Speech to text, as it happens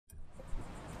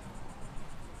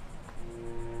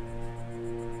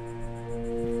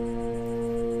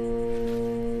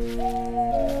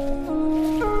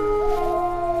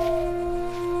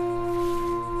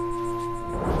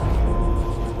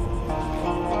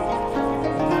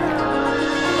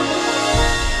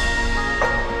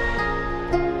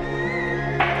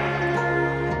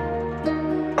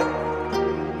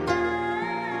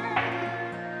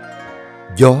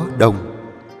Gió Đông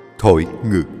Thổi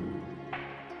Ngược.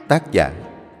 Tác giả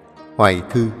Hoài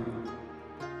Thư.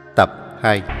 Tập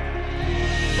 2.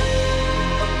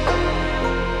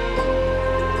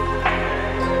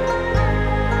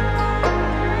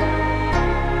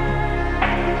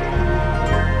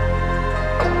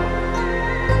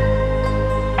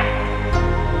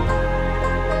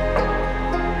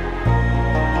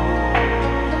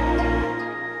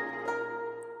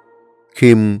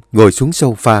 Khiêm ngồi xuống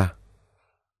sofa.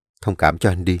 Thông cảm cho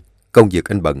anh đi, công việc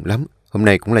anh bận lắm. Hôm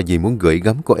nay cũng là vì muốn gửi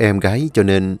gắm cô em gái cho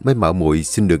nên mới mạo muội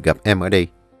xin được gặp em ở đây.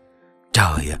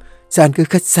 Trời ạ, sao anh cứ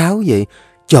khách sáo vậy?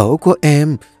 Chỗ của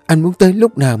em, anh muốn tới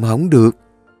lúc nào mà không được.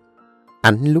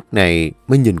 Anh lúc này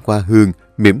mới nhìn qua Hương,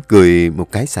 mỉm cười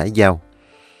một cái xã giao.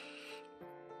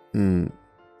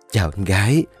 Chào anh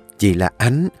gái, chị là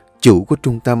Ánh, chủ của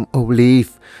trung tâm Olive.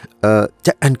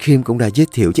 Chắc anh Khiêm cũng đã giới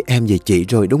thiệu cho em về chị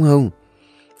rồi đúng không?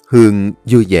 Hương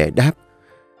vui vẻ đáp.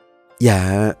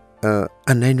 Dạ,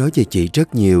 anh ấy nói về chị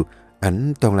rất nhiều,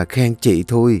 ảnh toàn là khen chị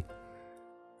thôi.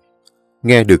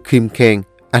 Nghe được Khiêm khen,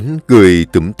 Ánh cười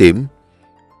tủm tỉm.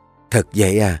 Thật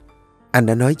vậy à? Anh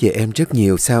đã nói về em rất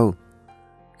nhiều sao?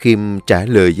 Khiêm trả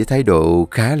lời với thái độ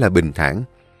khá là bình thản.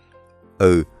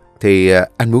 Thì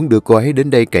anh muốn đưa cô ấy đến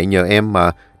đây cậy nhờ em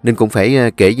mà, nên cũng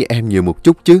phải kể với em nhiều một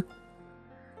chút chứ.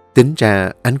 Tính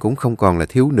ra Ánh cũng không còn là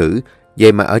thiếu nữ,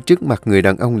 vậy mà ở trước mặt người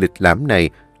đàn ông lịch lãm này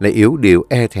lại yếu điệu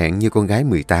e thẹn như con gái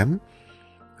 18.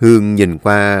 Hương nhìn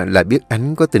qua là biết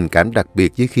Ánh có tình cảm đặc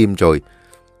biệt với Khiêm rồi.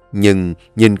 Nhưng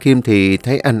nhìn Khiêm thì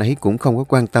thấy anh ấy cũng không có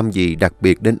quan tâm gì đặc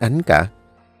biệt đến Ánh cả.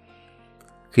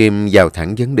 Khiêm vào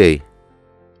thẳng vấn đề.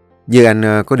 Như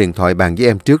anh có điện thoại bàn với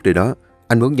em trước rồi đó.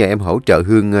 Anh muốn nhờ em hỗ trợ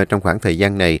Hương trong khoảng thời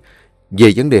gian này.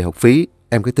 Về vấn đề học phí,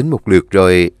 em cứ tính một lượt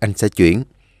rồi anh sẽ chuyển.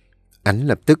 Ánh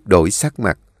lập tức đổi sắc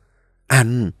mặt.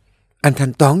 Anh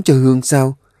thanh toán cho Hương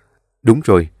sao? Đúng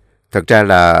rồi, thật ra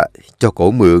là cho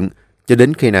cổ mượn, cho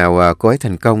đến khi nào cô ấy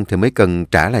thành công thì mới cần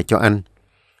trả lại cho anh.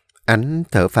 Ánh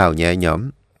thở phào nhẹ nhõm.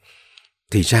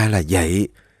 Thì ra là vậy.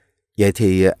 Vậy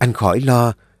thì anh khỏi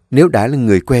lo. Nếu đã là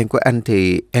người quen của anh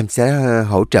thì em sẽ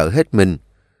hỗ trợ hết mình.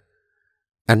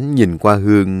 Ánh nhìn qua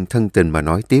Hương thân tình mà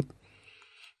nói tiếp.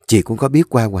 Chị cũng có biết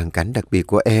qua hoàn cảnh đặc biệt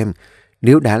của em.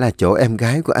 Nếu đã là chỗ em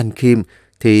gái của anh Khiêm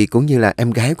thì cũng như là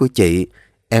em gái của chị.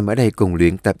 Em ở đây cùng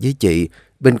luyện tập với chị.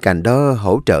 Bên cạnh đó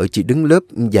hỗ trợ chị đứng lớp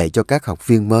dạy cho các học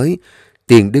viên mới.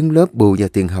 Tiền đứng lớp bù vào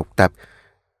tiền học tập.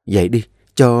 Vậy đi,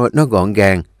 cho nó gọn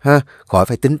gàng, ha, khỏi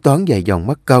phải tính toán dài dòng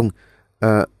mất công.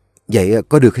 Vậy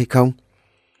có được hay không?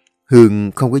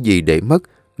 Hương không có gì để mất,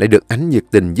 lại được Ánh nhiệt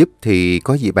tình giúp thì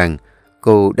có gì bằng.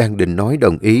 Cô đang định nói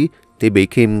đồng ý thì bị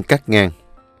Khiêm cắt ngang.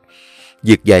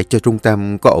 Việc dạy cho trung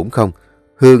tâm có ổn không?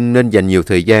 Hương nên dành nhiều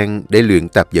thời gian để luyện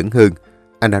tập vẫn hơn.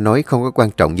 Anh đã nói không có quan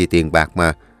trọng về tiền bạc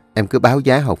mà. Em cứ báo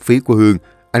giá học phí của Hương.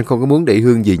 Anh không có muốn để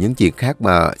Hương vì những chuyện khác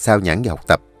mà sao nhãng vào học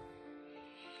tập.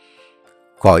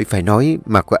 Khỏi phải nói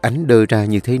mặt của Ánh đơ ra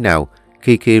như thế nào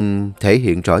khi Khiêm thể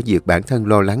hiện rõ việc bản thân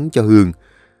lo lắng cho Hương.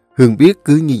 Hương biết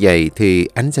cứ như vậy thì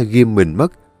Ánh sẽ ghim mình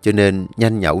mất, cho nên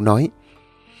nhanh nhảu nói.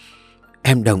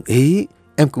 Em đồng ý,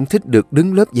 em cũng thích được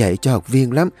đứng lớp dạy cho học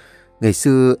viên lắm. Ngày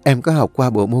xưa em có học qua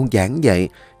bộ môn giảng dạy,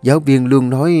 giáo viên luôn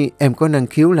nói em có năng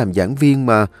khiếu làm giảng viên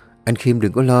mà. Anh Khiêm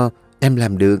đừng có lo, em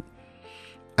làm được.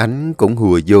 Ánh cũng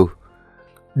hùa vô.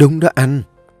 Đúng đó anh.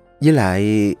 Với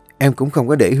lại em cũng không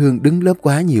có để Hương đứng lớp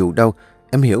quá nhiều đâu.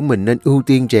 Em hiểu mình nên ưu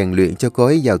tiên rèn luyện cho cô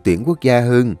ấy vào tuyển quốc gia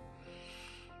hơn.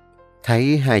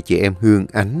 Thấy hai chị em Hương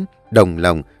Ánh đồng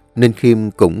lòng nên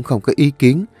Khiêm cũng không có ý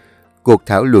kiến. Cuộc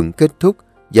thảo luận kết thúc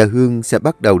và Hương sẽ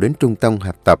bắt đầu đến trung tâm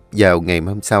học tập vào ngày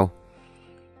hôm sau.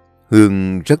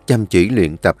 Hương rất chăm chỉ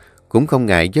luyện tập, cũng không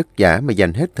ngại vất vả mà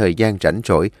dành hết thời gian rảnh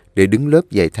rỗi để đứng lớp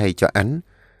dạy thay cho Ánh.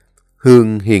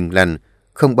 Hương hiền lành,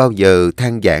 không bao giờ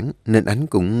than vãn nên Ánh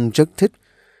cũng rất thích.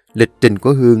 Lịch trình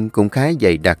của Hương cũng khá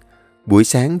dày đặc. Buổi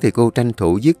sáng thì cô tranh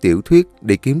thủ viết tiểu thuyết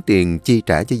để kiếm tiền chi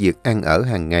trả cho việc ăn ở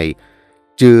hàng ngày.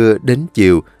 Trưa đến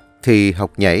chiều thì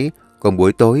học nhảy, còn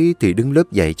buổi tối thì đứng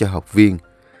lớp dạy cho học viên.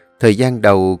 Thời gian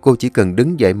đầu cô chỉ cần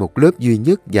đứng dạy một lớp duy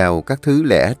nhất vào các thứ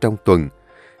lẻ trong tuần.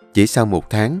 Chỉ sau 1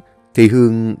 tháng thì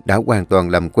Hương đã hoàn toàn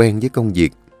làm quen với công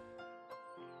việc.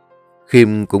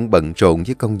 Khiêm cũng bận rộn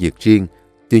với công việc riêng.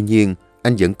 Tuy nhiên,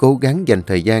 anh vẫn cố gắng dành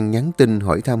thời gian nhắn tin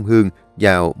hỏi thăm Hương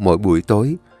vào mỗi buổi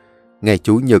tối. Ngày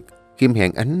Chủ nhật, Khiêm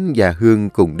hẹn Ánh và Hương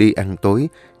cùng đi ăn tối,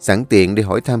 sẵn tiện để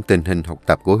hỏi thăm tình hình học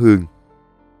tập của Hương.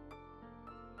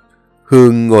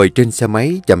 Hương ngồi trên xe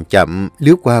máy chậm chậm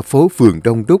lướt qua phố phường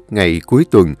đông đúc ngày cuối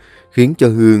tuần, khiến cho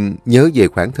Hương nhớ về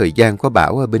khoảng thời gian có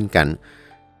Bảo ở bên cạnh.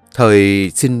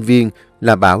 Thời sinh viên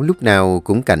là Bảo lúc nào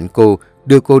cũng cạnh cô,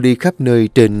 đưa cô đi khắp nơi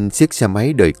trên chiếc xe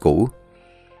máy đời cũ.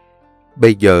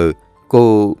 Bây giờ,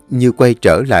 Cô như quay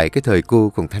trở lại cái thời cô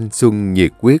còn thanh xuân,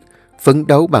 nhiệt huyết, phấn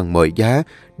đấu bằng mọi giá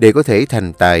để có thể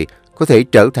thành tài, có thể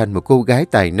trở thành một cô gái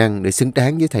tài năng để xứng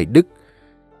đáng với thầy Đức.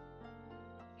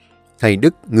 Thầy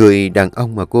Đức, người đàn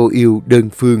ông mà cô yêu đơn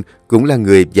phương, cũng là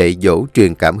người dạy dỗ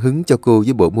truyền cảm hứng cho cô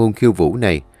với bộ môn khiêu vũ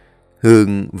này.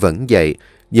 Hương vẫn vậy,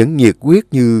 vẫn nhiệt huyết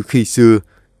như khi xưa,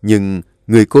 nhưng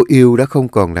người cô yêu đã không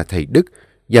còn là thầy Đức,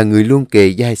 và người luôn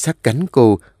kề vai sát cánh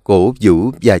cô, cổ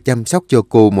vũ và chăm sóc cho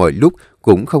cô mọi lúc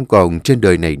cũng không còn trên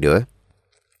đời này nữa.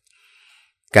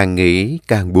 Càng nghĩ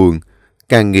càng buồn,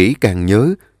 càng nghĩ càng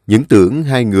nhớ, những tưởng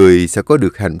hai người sẽ có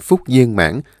được hạnh phúc viên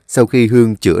mãn sau khi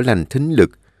Hương chữa lành thính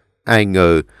lực. Ai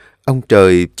ngờ, ông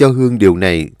trời cho Hương điều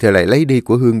này thì lại lấy đi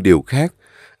của Hương điều khác.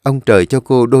 Ông trời cho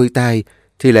cô đôi tai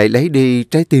thì lại lấy đi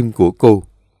trái tim của cô.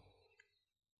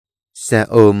 Xe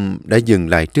ôm đã dừng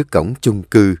lại trước cổng chung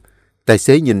cư. Tài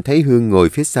xế nhìn thấy Hương ngồi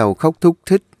phía sau khóc thúc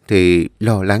thích thì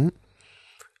lo lắng.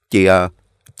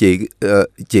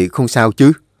 Chị không sao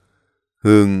chứ?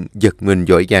 Hương giật mình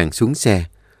vội vàng xuống xe.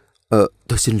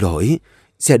 Tôi xin lỗi,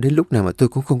 xe đến lúc nào mà tôi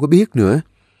cũng không có biết nữa.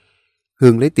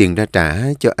 Hương lấy tiền ra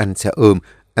trả cho anh xe ôm,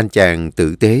 anh chàng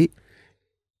tử tế.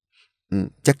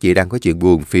 Chắc chị đang có chuyện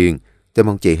buồn phiền, tôi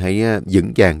mong chị hãy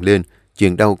vững vàng lên,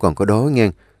 chuyện đâu còn có đó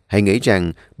nghe. Hãy nghĩ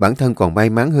rằng bản thân còn may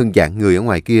mắn hơn dạng người ở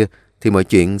ngoài kia, thì mọi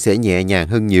chuyện sẽ nhẹ nhàng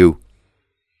hơn nhiều.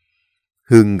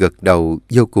 Hương gật đầu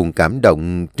vô cùng cảm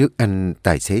động trước anh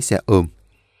tài xế xe ôm.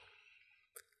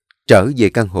 Trở về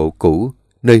căn hộ cũ,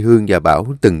 nơi Hương và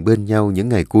Bảo từng bên nhau những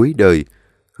ngày cuối đời,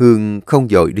 Hương không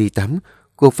vội đi tắm.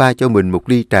 Cô pha cho mình một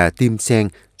ly trà tim sen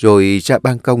rồi ra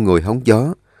ban công ngồi hóng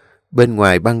gió. Bên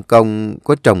ngoài ban công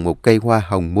có trồng một cây hoa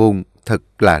hồng môn thật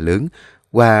là lớn,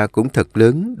 hoa cũng thật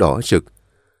lớn đỏ rực.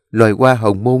 Loài hoa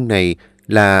hồng môn này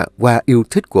là hoa yêu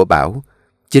thích của Bảo.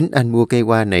 Chính anh mua cây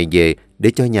hoa này về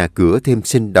để cho nhà cửa thêm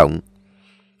sinh động.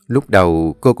 Lúc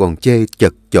đầu cô còn chê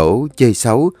chật chỗ, chê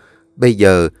xấu. Bây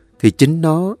giờ thì chính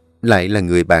nó lại là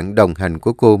người bạn đồng hành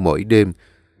của cô mỗi đêm.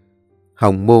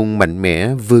 Hồng môn mạnh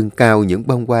mẽ vươn cao những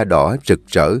bông hoa đỏ rực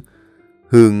rỡ.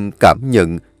 Hương cảm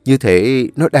nhận như thể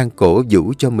nó đang cổ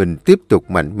vũ cho mình tiếp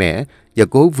tục mạnh mẽ và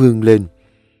cố vươn lên.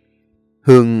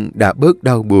 Hương đã bớt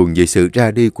đau buồn về sự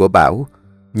ra đi của Bảo,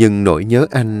 nhưng nỗi nhớ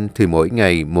anh thì mỗi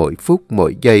ngày, mỗi phút,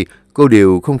 mỗi giây cô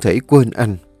đều không thể quên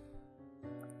anh.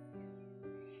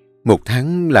 Một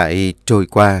tháng lại trôi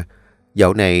qua.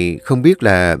 Dạo này không biết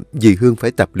là vì Hương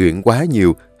phải tập luyện quá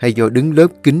nhiều hay do đứng lớp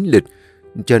kín lịch,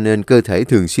 cho nên cơ thể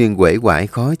thường xuyên uể oải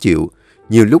khó chịu.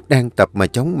 Nhiều lúc đang tập mà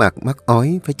chóng mặt, mắc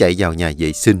ói, phải chạy vào nhà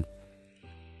vệ sinh.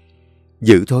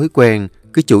 Giữ thói quen,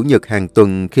 cứ chủ nhật hàng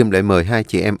tuần Khiêm lại mời hai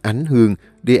chị em Ánh Hương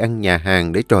đi ăn nhà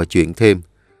hàng để trò chuyện thêm.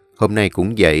 Hôm nay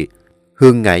cũng vậy.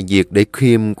 Hương ngại việc để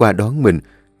Khiêm qua đón mình,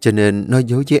 cho nên nói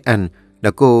dối với anh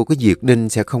là cô có việc nên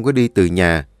sẽ không có đi từ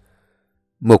nhà.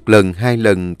 Một lần, hai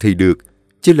lần thì được,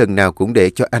 chứ lần nào cũng để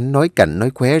cho Ánh nói cạnh nói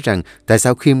khóe rằng tại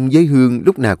sao Khiêm với Hương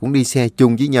lúc nào cũng đi xe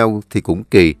chung với nhau thì cũng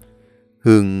kỳ.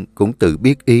 Hương cũng tự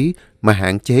biết ý mà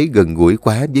hạn chế gần gũi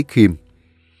quá với Khiêm.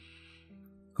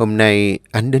 Hôm nay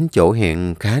Ánh đến chỗ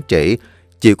hẹn khá trễ,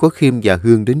 chỉ có Khiêm và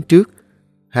Hương đến trước.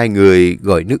 Hai người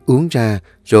gọi nước uống ra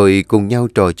rồi cùng nhau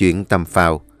trò chuyện tầm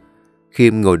phào.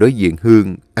 Khiêm ngồi đối diện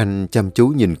Hương, anh chăm chú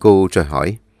nhìn cô rồi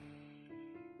hỏi.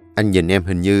 Anh nhìn em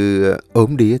hình như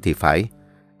ốm đi thì phải.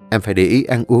 Em phải để ý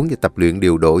ăn uống và tập luyện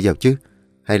điều độ vào chứ.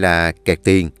 Hay là kẹt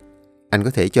tiền? Anh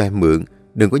có thể cho em mượn.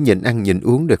 Đừng có nhịn ăn nhịn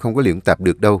uống để không có luyện tập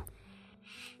được đâu.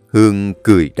 Hương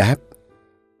cười đáp.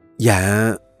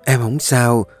 Dạ, em không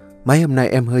sao. Mấy hôm nay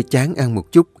em hơi chán ăn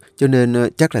một chút, cho nên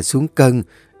chắc là xuống cân.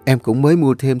 Em cũng mới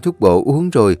mua thêm thuốc bổ uống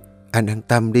rồi. Anh an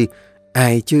tâm đi.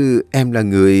 Ai chứ em là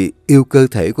người yêu cơ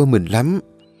thể của mình lắm.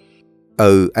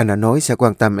 Anh đã nói sẽ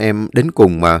quan tâm em đến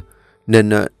cùng mà. Nên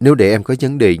nếu để em có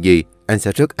vấn đề gì, anh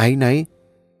sẽ rất áy náy.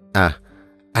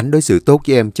 Anh đối xử tốt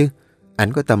với em chứ.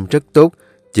 Anh có tâm rất tốt.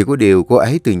 Chỉ có điều cô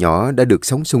ấy từ nhỏ đã được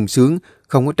sống sung sướng,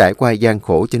 không có trải qua gian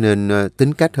khổ cho nên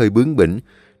tính cách hơi bướng bỉnh.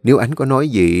 Nếu anh có nói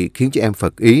gì khiến cho em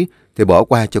phật ý thì bỏ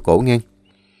qua cho cổ nghe.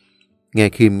 Nghe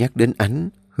Khiêm nhắc đến Ánh,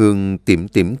 Hương tủm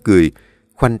tỉm cười,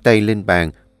 khoanh tay lên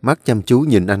bàn, mắt chăm chú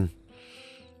nhìn anh.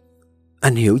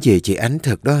 Anh hiểu về chị Ánh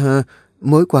thật đó ha.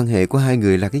 Mối quan hệ của hai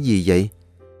người là cái gì vậy?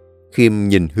 Khiêm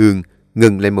nhìn Hương,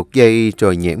 ngừng lại một giây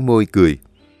rồi nhếch môi cười.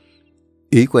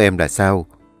 Ý của em là sao?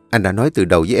 Anh đã nói từ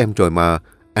đầu với em rồi mà,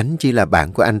 Ánh chỉ là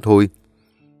bạn của anh thôi.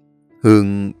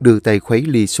 Hương đưa tay khuấy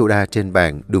ly soda trên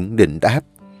bàn, đủng định đáp.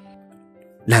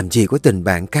 Làm gì có tình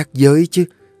bạn khác giới chứ?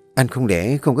 Anh không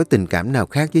lẽ không có tình cảm nào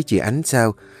khác với chị Ánh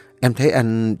sao? Em thấy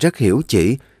anh rất hiểu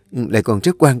chị, lại còn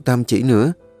rất quan tâm chị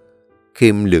nữa.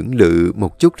 Khiêm lưỡng lự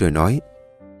một chút rồi nói.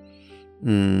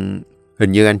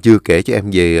 Hình như anh chưa kể cho em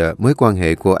về mối quan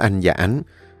hệ của anh và Ánh.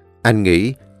 Anh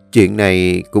nghĩ chuyện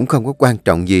này cũng không có quan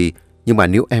trọng gì, nhưng mà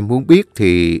nếu em muốn biết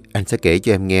thì anh sẽ kể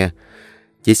cho em nghe.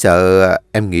 Chỉ sợ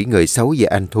em nghĩ ngợi xấu về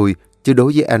anh thôi, chứ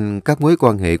đối với anh các mối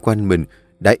quan hệ của anh mình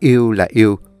đã yêu là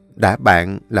yêu, đã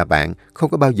bạn là bạn,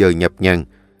 không có bao giờ nhập nhằng.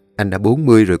 Anh đã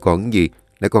 40 rồi còn gì,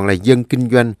 lại còn là dân kinh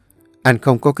doanh. Anh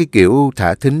không có cái kiểu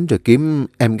thả thính rồi kiếm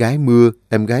em gái mưa,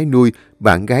 em gái nuôi,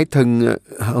 bạn gái thân,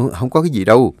 không có cái gì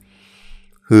đâu.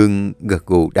 Hương gật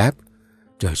gù đáp.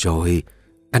 Trời rồi,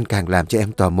 anh càng làm cho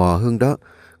em tò mò hơn đó.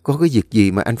 Có cái việc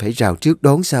gì mà anh phải rào trước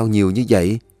đón sau nhiều như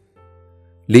vậy?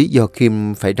 Lý do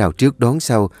Kim phải rào trước đón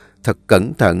sau thật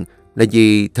cẩn thận là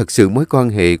vì thật sự mối quan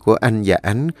hệ của anh và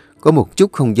Ánh có một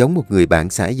chút không giống một người bạn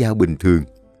xã giao bình thường.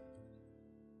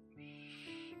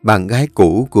 Bạn gái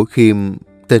cũ của Kim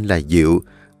tên là Diệu.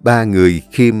 Ba người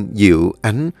Kim, Diệu,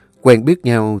 Ánh quen biết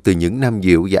nhau từ những năm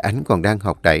Diệu và Ánh còn đang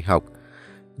học đại học.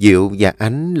 Diệu và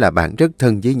Ánh là bạn rất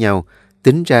thân với nhau,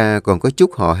 tính ra còn có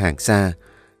chút họ hàng xa.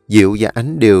 Diệu và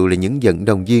Ánh đều là những vận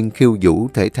động viên khiêu vũ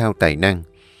thể thao tài năng.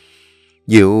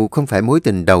 Diệu không phải mối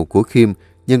tình đầu của Kim,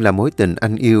 nhưng là mối tình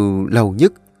anh yêu lâu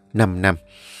nhất, 5 năm.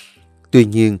 Tuy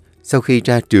nhiên, sau khi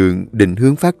ra trường, định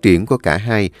hướng phát triển của cả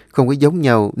hai không có giống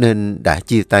nhau nên đã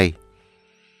chia tay.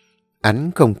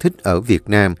 Ánh không thích ở Việt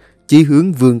Nam, chí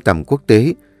hướng vươn tầm quốc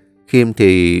tế. Kim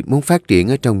thì muốn phát triển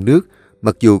ở trong nước,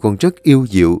 mặc dù còn rất yêu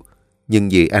Diệu, nhưng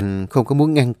vì anh không có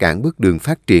muốn ngăn cản bước đường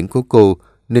phát triển của cô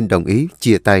nên đồng ý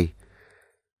chia tay.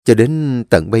 Cho đến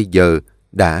tận bây giờ,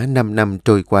 đã 5 năm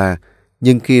trôi qua,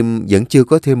 nhưng Kim vẫn chưa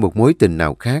có thêm một mối tình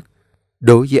nào khác.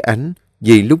 Đối với Ánh,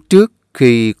 vì lúc trước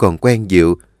khi còn quen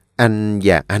Diệu, anh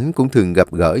và Ánh cũng thường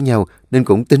gặp gỡ nhau nên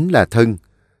cũng tính là thân.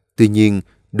 Tuy nhiên,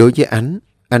 đối với Ánh,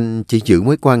 anh chỉ giữ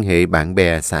mối quan hệ bạn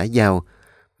bè xã giao.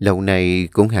 Lâu nay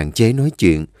cũng hạn chế nói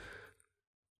chuyện.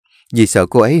 Vì sợ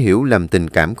cô ấy hiểu lầm tình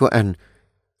cảm của anh.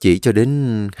 Chỉ cho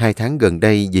đến 2 tháng gần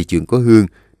đây vì chuyện của Hương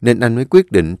nên anh mới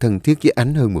quyết định thân thiết với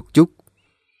Ánh hơn một chút.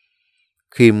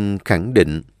 Kim khẳng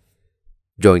định.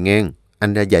 Rồi nghe,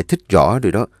 anh đã giải thích rõ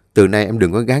rồi đó. Từ nay em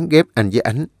đừng có gán ghép anh với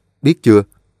Ánh, biết chưa?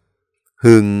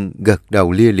 Hương gật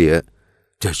đầu lia lịa.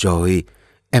 Trời rồi,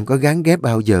 em có gán ghép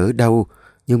bao giờ ở đâu.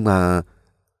 Nhưng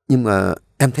mà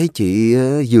em thấy chị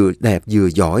vừa đẹp vừa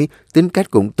giỏi, tính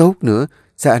cách cũng tốt nữa.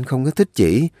 Sao anh không có thích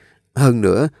chị? Hơn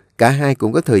nữa, cả hai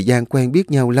cũng có thời gian quen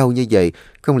biết nhau lâu như vậy.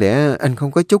 Không lẽ anh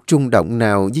không có chút rung động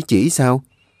nào với chị sao?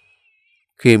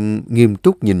 Kim nghiêm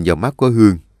túc nhìn vào mắt của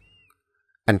Hương.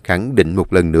 Anh khẳng định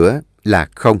một lần nữa là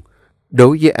không.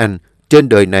 Đối với anh, trên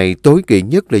đời này tối kỵ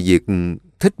nhất là việc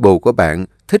thích bồ của bạn,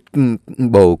 thích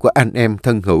bồ của anh em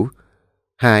thân hữu.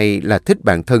 Hai là thích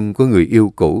bạn thân của người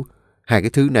yêu cũ. Hai cái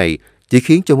thứ này chỉ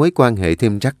khiến cho mối quan hệ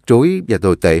thêm rắc rối và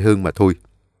tồi tệ hơn mà thôi.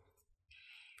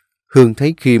 Hương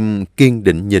thấy Kim kiên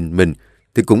định nhìn mình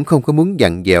thì cũng không có muốn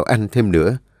dặn dẹo anh thêm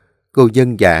nữa. Cô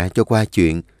vâng dạ cho qua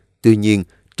chuyện. Tuy nhiên,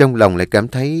 trong lòng lại cảm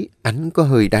thấy Ánh có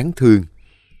hơi đáng thương.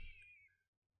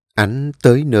 Ánh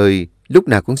tới nơi, lúc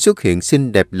nào cũng xuất hiện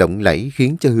xinh đẹp lộng lẫy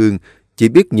khiến cho Hương chỉ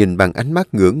biết nhìn bằng ánh mắt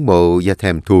ngưỡng mộ và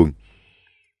thèm thuồng.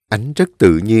 Ánh rất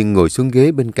tự nhiên ngồi xuống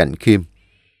ghế bên cạnh Kim.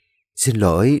 Xin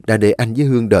lỗi, đã để anh với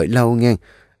Hương đợi lâu nghe.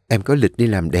 Em có lịch đi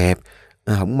làm đẹp.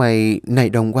 Không may, nay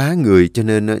đông quá người cho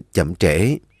nên chậm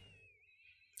trễ.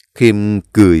 Kim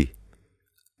cười.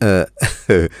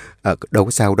 Đâu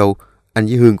có sao đâu. Anh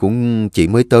với Hương cũng chỉ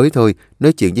mới tới thôi.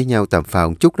 Nói chuyện với nhau tầm phào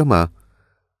một chút đó mà.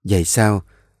 Vậy sao?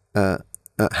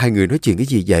 Hai người nói chuyện cái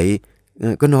gì vậy?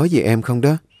 Có nói gì em không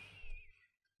đó?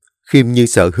 Kim như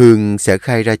sợ Hương sẽ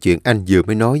khai ra chuyện anh vừa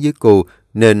mới nói với cô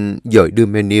nên vội đưa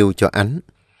menu cho Ánh.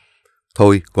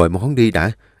 Thôi, gọi món đi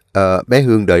đã. Bé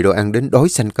Hương đợi đồ ăn đến đói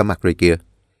xanh cả mặt rồi kìa.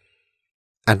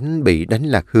 Ánh bị đánh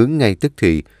lạc hướng ngay tức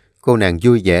thì. Cô nàng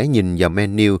vui vẻ nhìn vào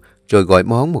menu rồi gọi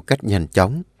món một cách nhanh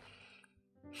chóng.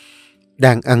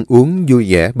 Đang ăn uống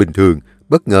vui vẻ bình thường,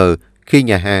 bất ngờ khi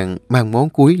nhà hàng mang món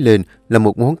cuối lên là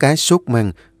một món cá sốt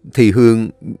măng thì Hương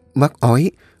mắc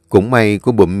ói. Cũng may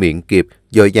cô bụm miệng kịp,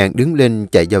 vội vàng đứng lên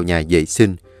chạy vào nhà vệ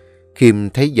sinh. Kim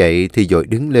thấy vậy thì vội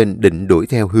đứng lên định đuổi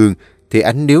theo Hương thì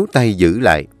Ánh níu tay giữ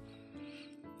lại.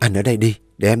 Anh ở đây đi,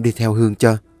 để em đi theo Hương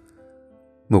cho.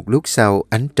 Một lúc sau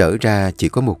Ánh trở ra chỉ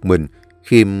có một mình.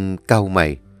 Kim cau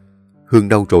mày. Hương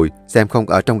đâu rồi? Sao em không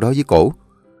ở trong đó với cổ?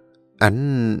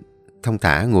 Ánh thong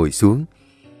thả ngồi xuống.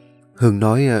 Hương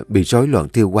nói bị rối loạn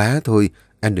tiêu hóa thôi.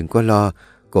 Anh đừng có lo.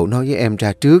 Cổ nói với em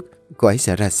ra trước, cô ấy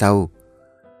sẽ ra sau.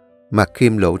 Mặt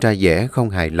Kim lộ ra vẻ không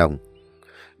hài lòng.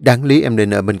 Đáng lý em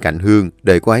nên ở bên cạnh Hương,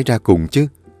 đợi cô ấy ra cùng chứ.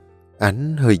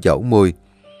 Ánh hơi dẫu môi.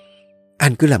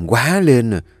 Anh cứ làm quá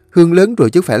lên à. Hương lớn rồi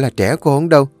chứ phải là trẻ con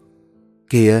đâu.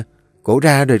 Kìa, cổ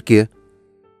ra rồi kìa.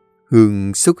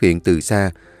 Hương xuất hiện từ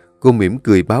xa. Cô mỉm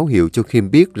cười báo hiệu cho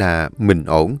Kim biết là mình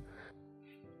ổn.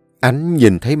 Ánh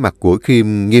nhìn thấy mặt của Khiêm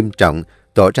nghiêm trọng,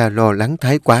 tỏ ra lo lắng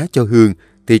thái quá cho Hương,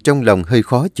 thì trong lòng hơi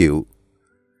khó chịu.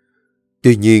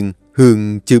 Tuy nhiên,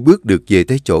 Hương chưa bước được về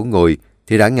tới chỗ ngồi,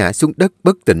 thì đã ngã xuống đất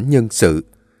bất tỉnh nhân sự.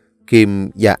 Khiêm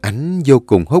và Ánh vô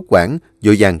cùng hốt hoảng,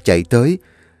 vội vàng chạy tới.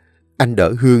 Anh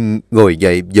đỡ Hương ngồi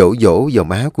dậy, vỗ vỗ vào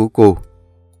má của cô.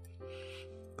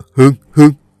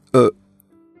 Hương,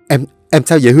 em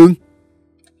sao vậy Hương?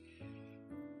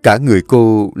 Cả người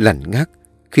cô lạnh ngắt.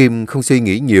 Khiêm không suy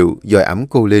nghĩ nhiều, vội ẵm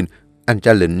cô lên. Anh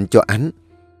ra lệnh cho Ánh.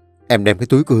 Em đem cái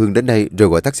túi của Hương đến đây rồi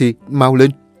gọi taxi, mau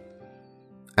lên.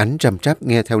 Ánh răm rắp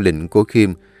nghe theo lệnh của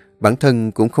Khiêm. Bản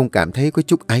thân cũng không cảm thấy có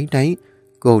chút áy náy.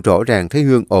 Cô rõ ràng thấy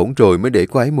Hương ổn rồi mới để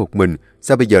cô ấy một mình.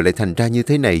 Sao bây giờ lại thành ra như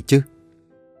thế này chứ?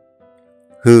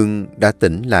 Hương đã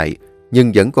tỉnh lại,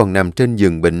 nhưng vẫn còn nằm trên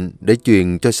giường bệnh để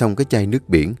truyền cho xong cái chai nước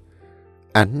biển.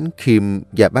 Ánh, Khiêm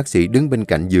và bác sĩ đứng bên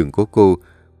cạnh giường của cô.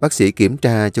 Bác sĩ kiểm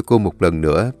tra cho cô một lần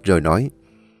nữa rồi nói: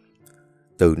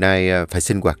 Từ nay phải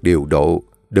sinh hoạt điều độ,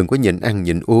 đừng có nhịn ăn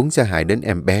nhịn uống sẽ hại đến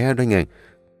em bé đó nghe.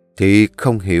 Thì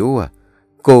không hiểu à,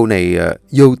 cô này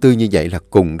vô tư như vậy là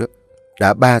cùng đó.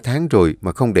 Đã 3 tháng rồi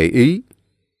mà không để ý.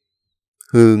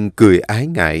 Hương cười ái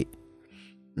ngại.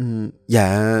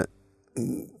 Dạ,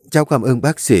 cháu cảm ơn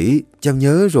bác sĩ, cháu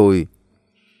nhớ rồi.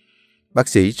 Bác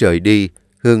sĩ rời đi,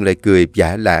 Hương lại cười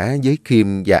vả lả với Khiêm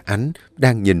và Ánh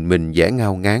đang nhìn mình vẻ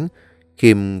ngao ngán.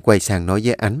 Khiêm quay sang nói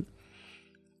với Ánh: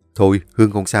 Thôi,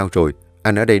 Hương không sao rồi.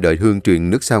 Anh ở đây đợi Hương truyền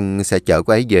nước xong sẽ chở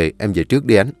cô ấy về. Em về trước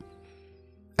đi Ánh.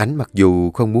 Ánh mặc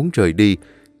dù không muốn rời đi,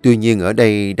 tuy nhiên ở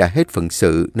đây đã hết phận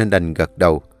sự nên đành gật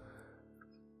đầu.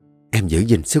 Em giữ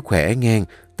gìn sức khỏe ngang,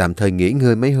 tạm thời nghỉ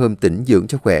ngơi mấy hôm tĩnh dưỡng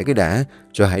cho khỏe cái đã,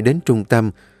 rồi hãy đến trung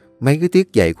tâm. Mấy cái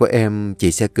tiết dạy của em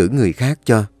chị sẽ cử người khác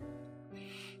cho.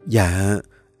 Dạ,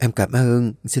 em cảm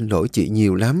ơn, xin lỗi chị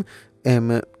nhiều lắm,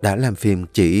 em đã làm phiền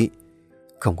chị.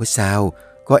 Không có sao,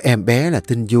 có em bé là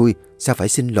tin vui, sao phải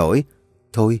xin lỗi.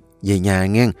 Thôi, về nhà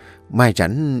nghe, mai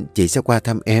rảnh chị sẽ qua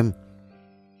thăm em.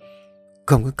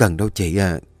 Không có cần đâu chị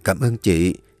à, cảm ơn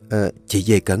chị, chị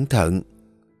về cẩn thận.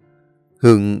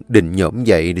 Hương định nhổm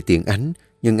dậy để tiện Ánh,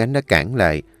 nhưng Ánh đã cản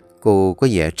lại. Cô có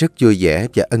vẻ rất vui vẻ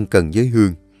và ân cần với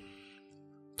Hương.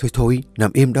 Thôi,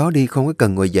 nằm im đó đi, không có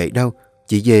cần ngồi dậy đâu,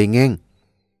 chị về nghe.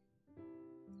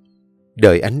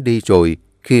 Đợi Ánh đi rồi,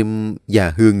 Khiêm và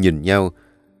Hương nhìn nhau.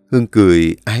 Hương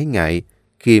cười ái ngại.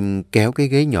 Khiêm kéo cái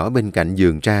ghế nhỏ bên cạnh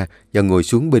giường ra và ngồi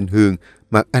xuống bên Hương.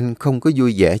 Mặt anh không có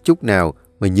vui vẻ chút nào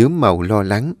mà nhuốm màu lo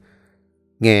lắng.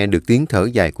 Nghe được tiếng thở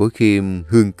dài của Khiêm,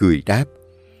 Hương cười đáp: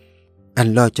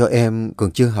 Anh lo cho em,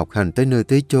 còn chưa học hành tới nơi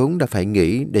tới chốn đã phải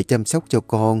nghỉ để chăm sóc cho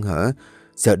con hả?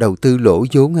 Sợ đầu tư lỗ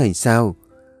vốn hay sao?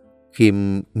 Khiêm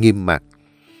nghiêm mặt: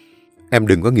 Em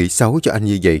đừng có nghĩ xấu cho anh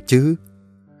như vậy chứ.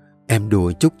 Em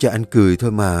đùa chút cho anh cười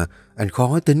thôi mà, anh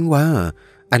khó tính quá à.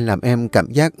 Anh làm em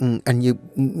cảm giác anh như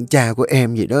cha của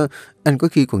em vậy đó, anh có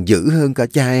khi còn dữ hơn cả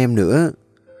cha em nữa.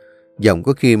 Giọng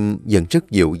của Khiêm vẫn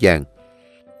rất dịu dàng.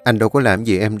 Anh đâu có làm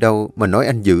gì em đâu mà nói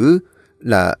anh dữ,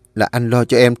 là anh lo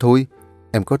cho em thôi.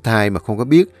 Em có thai mà không có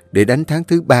biết, để đến tháng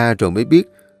thứ 3 rồi mới biết.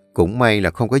 Cũng may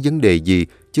là không có vấn đề gì,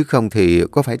 chứ không thì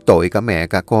có phải tội cả mẹ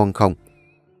cả con không?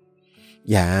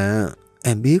 Dạ,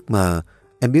 em biết mà,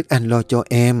 em biết anh lo cho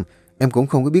em cũng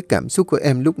không có biết cảm xúc của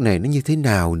em lúc này nó như thế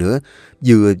nào nữa.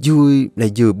 Vừa vui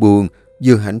lại vừa buồn,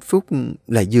 vừa hạnh phúc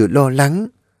lại vừa lo lắng.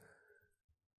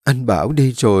 Anh bảo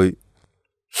đi rồi.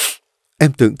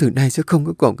 Em tưởng từ nay sẽ không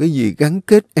có còn cái gì gắn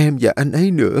kết em và anh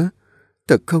ấy nữa.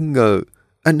 Thật không ngờ,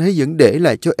 anh ấy vẫn để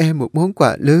lại cho em một món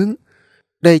quà lớn.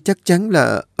 Đây chắc chắn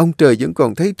là ông trời vẫn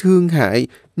còn thấy thương hại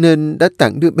nên đã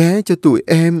tặng đứa bé cho tụi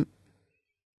em.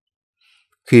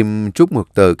 Khiêm rút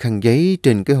một tờ khăn giấy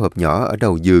trên cái hộp nhỏ ở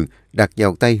đầu giường, đặt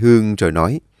vào tay Hương rồi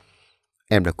nói: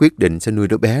 Em đã quyết định sẽ nuôi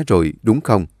đứa bé rồi, đúng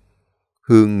không?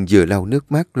 Hương vừa lau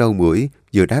nước mắt, lau mũi,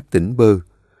 vừa đáp tỉnh bơ: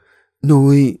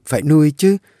 Nuôi, phải nuôi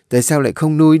chứ, tại sao lại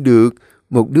không nuôi được?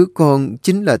 Một đứa con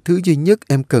chính là thứ duy nhất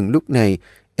em cần lúc này.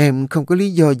 Em không có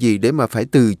lý do gì để mà phải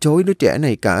từ chối đứa trẻ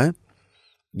này cả.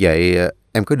 Vậy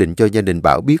em có định cho gia đình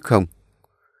Bảo biết không?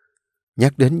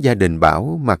 Nhắc đến gia đình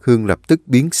Bảo, mặt Hương lập tức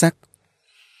biến sắc.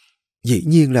 Dĩ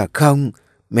nhiên là không.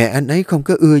 Mẹ anh ấy không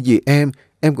có ưa gì em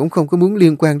cũng không có muốn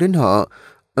liên quan đến họ.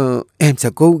 Em sẽ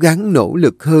cố gắng nỗ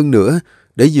lực hơn nữa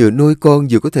để vừa nuôi con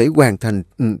vừa có thể hoàn thành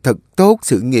thật tốt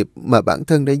sự nghiệp mà bản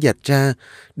thân đã vạch ra.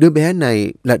 Đứa bé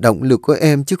này là động lực của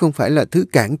em chứ không phải là thứ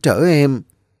cản trở em.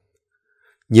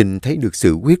 Nhìn thấy được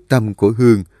sự quyết tâm của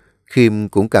Hương, Khiêm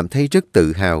cũng cảm thấy rất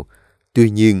tự hào. Tuy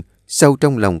nhiên, sâu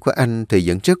trong lòng của anh thì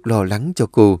vẫn rất lo lắng cho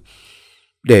cô.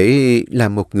 Để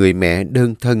làm một người mẹ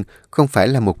đơn thân không phải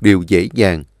là một điều dễ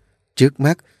dàng. Trước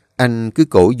mắt, anh cứ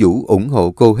cổ vũ ủng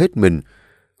hộ cô hết mình.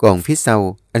 Còn phía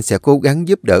sau, anh sẽ cố gắng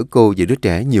giúp đỡ cô và đứa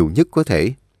trẻ nhiều nhất có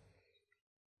thể.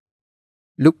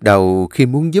 Lúc đầu khi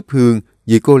muốn giúp Hương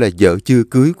vì cô là vợ chưa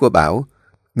cưới của Bảo,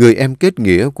 người em kết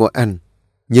nghĩa của anh.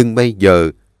 Nhưng bây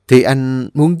giờ thì anh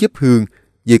muốn giúp Hương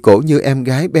vì cổ như em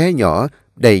gái bé nhỏ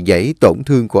đầy dẫy tổn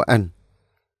thương của anh.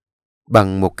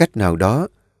 Bằng một cách nào đó,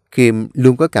 Khiêm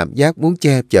luôn có cảm giác muốn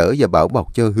che chở và bảo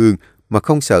bọc cho Hương mà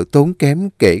không sợ tốn kém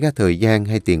kể cả thời gian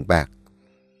hay tiền bạc.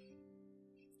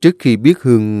 Trước khi biết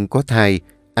Hương có thai,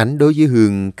 anh đối với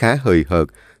Hương khá hời hợt,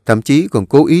 thậm chí còn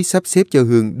cố ý sắp xếp cho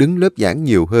Hương đứng lớp giảng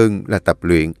nhiều hơn là tập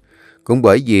luyện. Cũng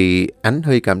bởi vì anh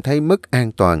hơi cảm thấy mất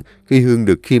an toàn khi Hương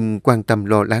được Khiêm quan tâm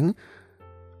lo lắng.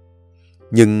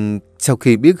 Nhưng sau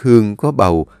khi biết Hương có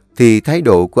bầu thì thái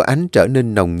độ của anh trở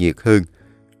nên nồng nhiệt hơn.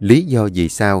 Lý do vì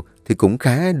sao thì cũng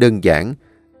khá đơn giản.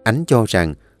 Anh cho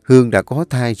rằng Hương đã có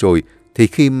thai rồi thì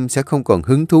Khiêm sẽ không còn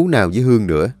hứng thú nào với Hương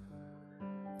nữa.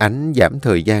 Anh giảm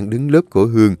thời gian đứng lớp của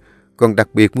Hương, còn đặc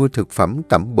biệt mua thực phẩm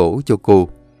tẩm bổ cho cô.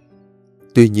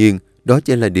 Tuy nhiên, đó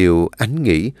chỉ là điều anh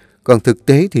nghĩ, còn thực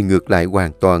tế thì ngược lại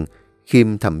hoàn toàn.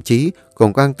 Khiêm thậm chí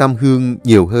còn quan tâm Hương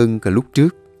nhiều hơn cả lúc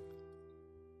trước.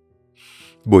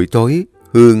 Buổi tối,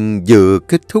 Hương vừa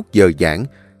kết thúc giờ giảng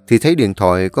thì thấy điện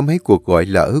thoại có mấy cuộc gọi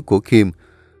lỡ của Khiêm.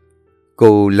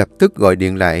 Cô lập tức gọi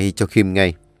điện lại cho Khiêm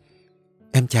ngay.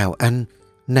 Em chào anh,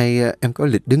 nay em có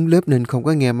lịch đứng lớp nên không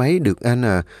có nghe máy được anh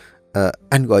à.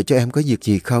 Anh gọi cho em có việc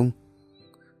gì không?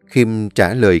 Khiêm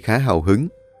trả lời khá hào hứng.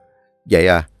 Vậy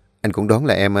à, anh cũng đoán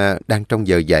là em đang trong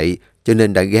giờ dạy cho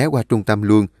nên đã ghé qua trung tâm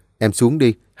luôn. Em xuống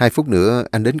đi, 2 phút nữa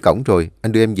anh đến cổng rồi,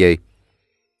 anh đưa em về.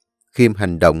 Khiêm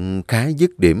hành động khá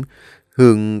dứt điểm.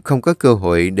 Hương không có cơ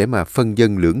hội để mà phân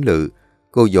vân lưỡng lự.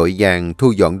 Cô vội vàng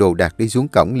thu dọn đồ đạc đi xuống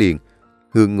cổng liền.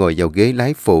 Hương ngồi vào ghế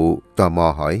lái phụ, tò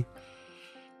mò hỏi.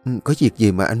 Có việc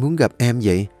gì mà anh muốn gặp em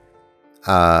vậy?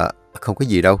 Không có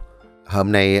gì đâu.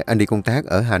 Hôm nay anh đi công tác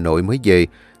ở Hà Nội mới về.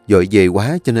 Vội về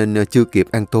quá cho nên chưa kịp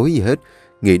ăn tối gì hết.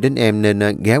 Nghĩ đến em nên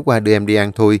ghé qua đưa em đi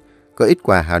ăn thôi. Có ít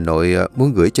quà Hà Nội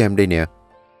muốn gửi cho em đây nè.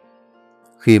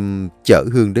 Khiêm chở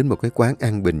Hương đến một cái quán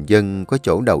ăn bình dân có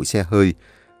chỗ đậu xe hơi.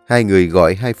 Hai người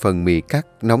gọi 2 phần mì cắt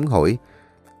nóng hổi.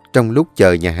 Trong lúc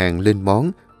chờ nhà hàng lên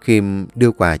món, Khiêm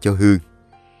đưa quà cho Hương.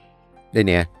 Đây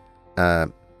nè,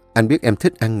 anh biết em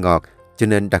thích ăn ngọt, cho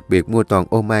nên đặc biệt mua toàn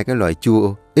ô mai cái loại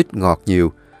chua, ít ngọt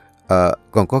nhiều.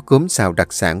 Còn có cốm xào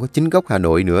đặc sản của chính gốc Hà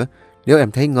Nội nữa. Nếu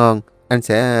em thấy ngon, anh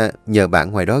sẽ nhờ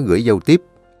bạn ngoài đó gửi dâu tiếp.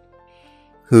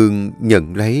 Hương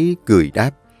nhận lấy, cười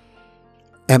đáp.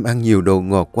 Em ăn nhiều đồ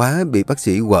ngọt quá, bị bác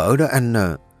sĩ quở đó anh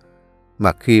à.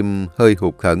 Mặt Khiêm hơi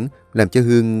hụt hẫng, làm cho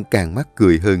Hương càng mắc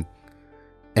cười hơn.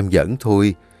 Em giỡn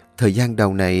thôi, thời gian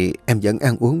đầu này em vẫn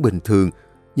ăn uống bình thường,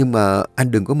 nhưng mà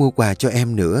anh đừng có mua quà cho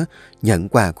em nữa. Nhận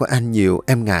quà của anh nhiều,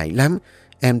 em ngại lắm.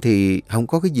 Em thì không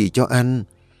có cái gì cho anh.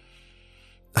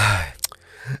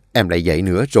 Em lại vậy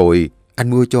nữa rồi. Anh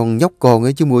mua cho nhóc con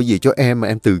ấy chứ mua gì cho em mà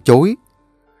em từ chối.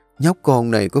 Nhóc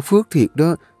con này có phước thiệt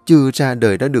đó. Chưa ra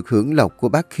đời đã được hưởng lộc của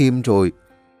bác Khiêm rồi.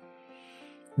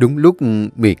 Đúng lúc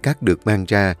mì cắt được mang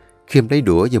ra, Khiêm lấy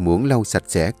đũa và muỗng lau sạch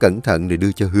sẽ cẩn thận để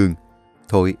đưa cho Hương.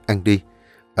 Thôi ăn đi.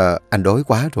 Anh đói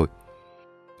quá rồi.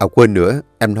 Quên nữa,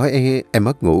 em nói em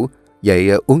mất ngủ. Vậy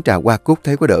uống trà hoa cúc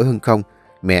thấy có đỡ hơn không?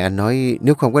 Mẹ anh nói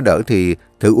nếu không có đỡ thì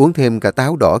thử uống thêm cả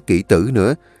táo đỏ kỷ tử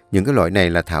nữa. Những cái loại này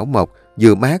là thảo mộc,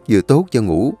 vừa mát vừa tốt cho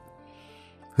ngủ.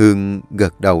 Hương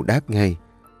gật đầu đáp ngay.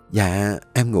 Dạ,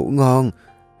 em ngủ ngon.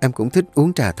 Em cũng thích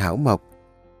uống trà thảo mộc.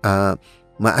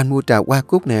 Mà anh mua trà hoa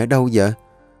cúc này ở đâu vậy?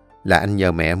 Là anh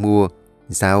nhờ mẹ mua.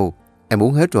 Sao? Em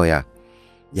uống hết rồi à?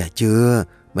 Dạ chưa,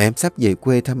 mà em sắp về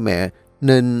quê thăm mẹ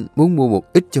nên muốn mua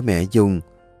một ít cho mẹ dùng.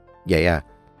 Vậy à?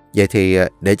 Vậy thì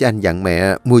để cho anh dặn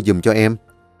mẹ mua giùm cho em.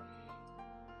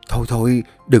 Thôi,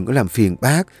 đừng có làm phiền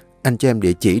bác. Anh cho em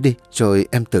địa chỉ đi, rồi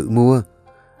em tự mua.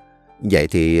 Vậy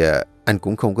thì anh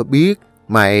cũng không có biết.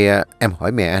 Mai em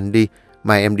hỏi mẹ anh đi.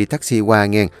 Mai em đi taxi qua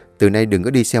nghe. Từ nay đừng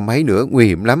có đi xe máy nữa, nguy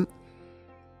hiểm lắm.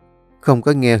 Không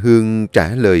có nghe Hương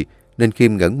trả lời, nên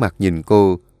Khiêm ngẩng mặt nhìn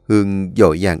cô. Hương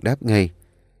vội vàng đáp ngay.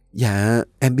 Dạ,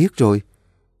 em biết rồi.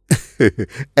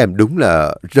 Em đúng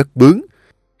là rất bướng.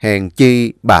 Hèn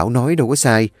chi Bảo nói đâu có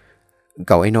sai.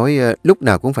 Cậu ấy nói lúc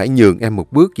nào cũng phải nhường em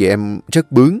một bước vì em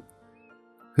rất bướng.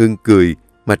 Hương cười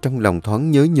mà trong lòng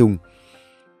thoáng nhớ nhung.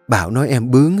 Bảo nói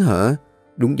em bướng hả?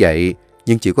 Đúng vậy,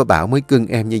 nhưng chỉ có Bảo mới cưng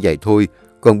em như vậy thôi.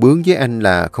 Còn bướng với anh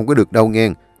là không có được đâu nghe.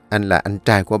 Anh là anh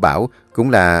trai của Bảo, cũng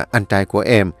là anh trai của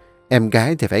em. Em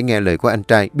gái thì phải nghe lời của anh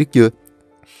trai, biết chưa?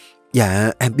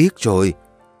 Dạ, em biết rồi.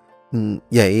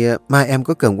 Vậy mai em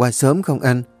có cần qua sớm không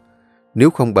anh? Nếu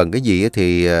không bận cái gì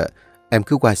thì em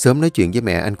cứ qua sớm nói chuyện với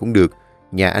mẹ anh cũng được.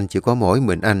 Nhà anh chỉ có mỗi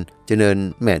mình anh, cho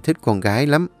nên mẹ thích con gái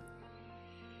lắm.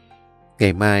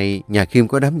 Ngày mai nhà Khiêm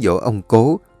có đám giỗ ông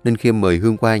cố nên Khiêm mời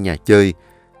Hương qua nhà chơi.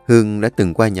 Hương đã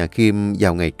từng qua nhà Khiêm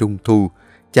vào ngày Trung Thu.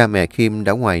 Cha mẹ Khiêm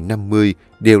đã ngoài 50,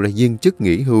 đều là viên chức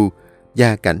nghỉ hưu.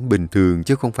 Gia cảnh bình thường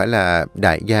chứ không phải là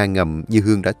đại gia ngầm như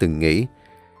Hương đã từng nghĩ.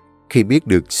 Khi biết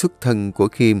được xuất thân của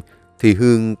Khiêm thì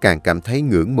Hương càng cảm thấy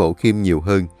ngưỡng mộ Khiêm nhiều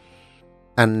hơn.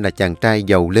 Anh là chàng trai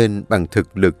giàu lên bằng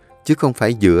thực lực chứ không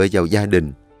phải dựa vào gia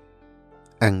đình.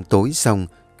 Ăn tối xong,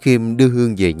 Khiêm đưa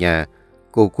Hương về nhà.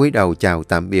 Cô cúi đầu chào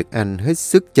tạm biệt anh hết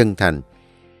sức chân thành.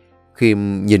 Khiêm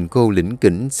nhìn cô lỉnh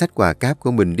kỉnh xách quà cáp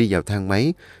của mình đi vào thang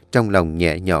máy, trong lòng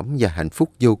nhẹ nhõm và hạnh phúc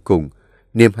vô cùng.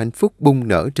 Niềm hạnh phúc bung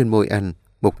nở trên môi anh,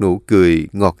 một nụ cười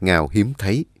ngọt ngào hiếm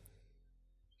thấy.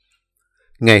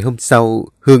 Ngày hôm sau,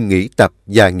 Hương nghỉ tập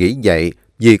và nghỉ dạy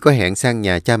vì có hẹn sang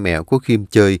nhà cha mẹ của Khiêm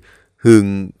chơi.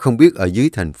 Hương không biết ở dưới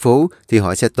thành phố thì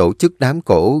họ sẽ tổ chức đám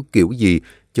cổ kiểu gì,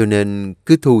 cho nên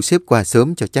cứ thu xếp qua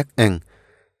sớm cho chắc ăn.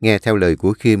 Nghe theo lời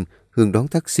của Khiêm, Hương đón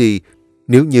taxi.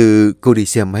 Nếu như cô đi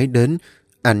xe máy đến,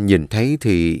 anh nhìn thấy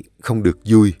thì không được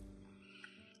vui.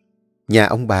 Nhà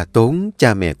ông bà Tốn,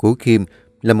 cha mẹ của Khiêm,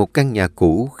 là một căn nhà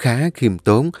cũ khá khiêm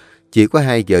tốn. Chỉ có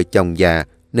hai vợ chồng già,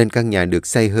 nên căn nhà được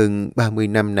xây hơn 30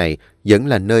 năm này vẫn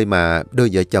là nơi mà đôi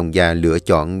vợ chồng già lựa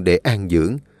chọn để an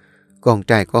dưỡng. Con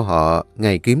trai của họ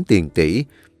ngày kiếm tiền tỷ,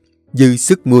 dư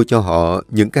sức mua cho họ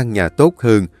những căn nhà tốt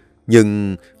hơn,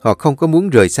 nhưng họ không có muốn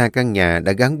rời xa căn nhà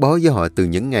đã gắn bó với họ từ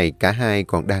những ngày cả hai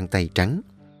còn đang tay trắng.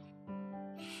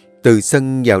 Từ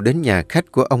sân vào đến nhà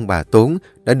khách của ông bà Tốn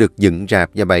đã được dựng rạp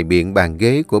và bày biện bàn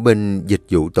ghế của bên dịch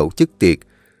vụ tổ chức tiệc.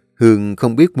 Hương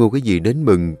không biết mua cái gì đến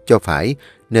mừng cho phải,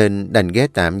 nên đành ghé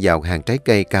tạm vào hàng trái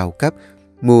cây cao cấp,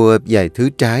 mua vài thứ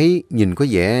trái nhìn có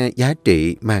vẻ giá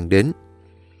trị mang đến.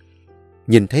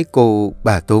 Nhìn thấy cô,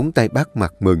 bà Tốn tay bắt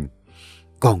mặt mừng.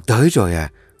 Con tới rồi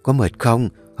à? Có mệt không?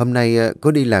 Hôm nay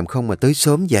có đi làm không mà tới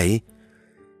sớm vậy?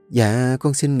 Dạ,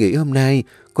 con xin nghỉ hôm nay.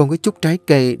 Con có chút trái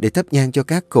cây để thắp nhang cho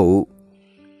các cụ.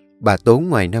 Bà Tốn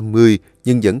ngoài 50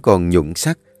 nhưng vẫn còn nhuận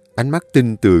sắc, ánh mắt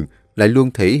tinh tường, lại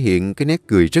luôn thể hiện cái nét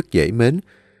cười rất dễ mến.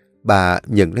 Bà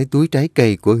nhận lấy túi trái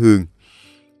cây của Hương.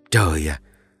 Trời à,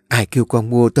 ai kêu con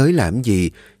mua tới làm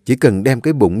gì? Chỉ cần đem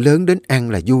cái bụng lớn đến ăn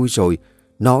là vui rồi.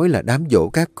 Nói là đám giỗ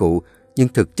các cụ, nhưng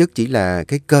thực chất chỉ là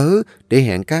cái cớ để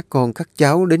hẹn các con các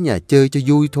cháu đến nhà chơi cho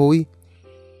vui thôi.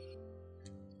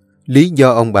 Lý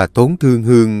do ông bà Tốn thương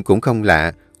Hương cũng không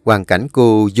lạ. Hoàn cảnh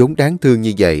cô vốn đáng thương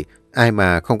như vậy, ai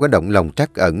mà không có động lòng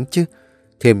trắc ẩn chứ.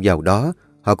 Thêm vào đó,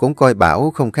 họ cũng coi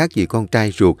Bảo không khác gì con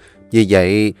trai ruột. Vì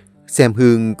vậy, xem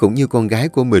Hương cũng như con gái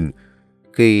của mình.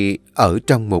 Khi ở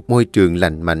trong một môi trường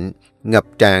lành mạnh, ngập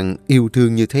tràn yêu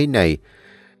thương như thế này,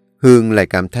 Hương lại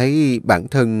cảm thấy bản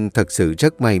thân thật sự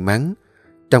rất may mắn.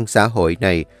 Trong xã hội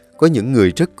này, có những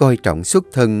người rất coi trọng xuất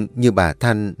thân như bà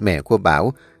Thanh, mẹ của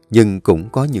Bảo, nhưng cũng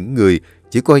có những người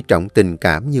chỉ coi trọng tình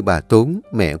cảm như bà Tốn,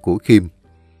 mẹ của Khiêm.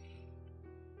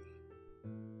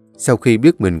 Sau khi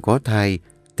biết mình có thai,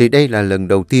 thì đây là lần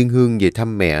đầu tiên Hương về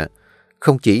thăm mẹ.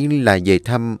 Không chỉ là về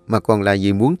thăm mà còn là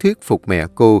vì muốn thuyết phục mẹ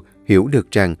cô hiểu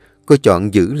được rằng cô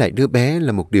chọn giữ lại đứa bé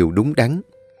là một điều đúng đắn.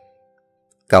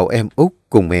 Cậu em út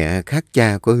cùng mẹ khác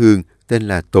cha của Hương tên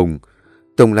là Tùng.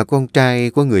 Tùng là con trai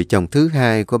của người chồng thứ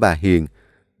hai của bà Hiền.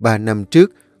 3 năm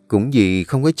trước, cũng vì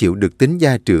không có chịu được tính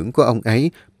gia trưởng của ông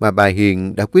ấy mà bà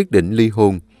Hiền đã quyết định ly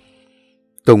hôn.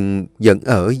 Tùng vẫn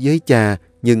ở với cha,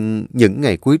 nhưng những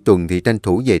ngày cuối tuần thì tranh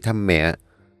thủ về thăm mẹ.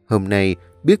 Hôm nay,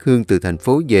 biết Hương từ thành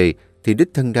phố về thì đích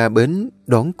thân ra bến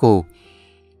đón cô.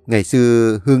 Ngày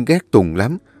xưa Hương ghét Tùng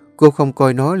lắm, cô không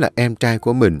coi nó là em trai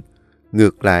của mình.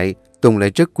 Ngược lại, Tùng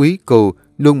lại rất quý cô,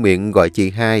 luôn miệng gọi chị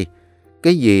hai.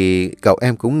 Cái gì cậu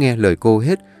em cũng nghe lời cô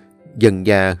hết. Dần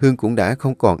dà Hương cũng đã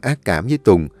không còn ác cảm với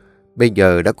Tùng. Bây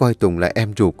giờ đã coi Tùng là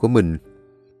em ruột của mình.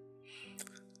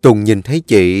 Tùng nhìn thấy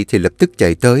chị thì lập tức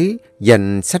chạy tới,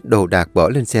 giành xách đồ đạc bỏ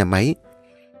lên xe máy.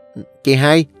 Chị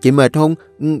hai, chị mệt không?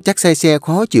 Chắc say xe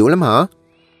khó chịu lắm hả?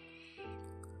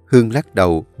 Hương lắc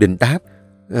đầu, định đáp,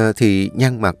 thì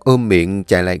nhăn mặt ôm miệng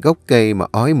chạy lại gốc cây mà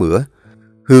ói mửa.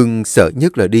 Hương sợ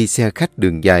nhất là đi xe khách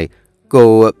đường dài.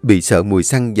 Cô bị sợ mùi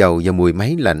xăng dầu và mùi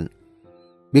máy lạnh.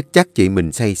 Biết chắc chị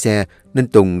mình say xe nên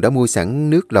Tùng đã mua sẵn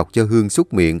nước lọc cho Hương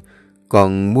súc miệng,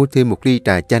 còn mua thêm một ly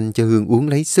trà chanh cho Hương uống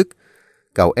lấy sức.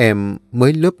 Cậu em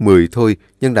mới lớp 10 thôi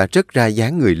nhưng đã rất ra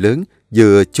dáng người lớn,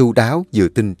 vừa chu đáo vừa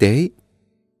tinh tế.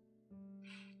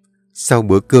 Sau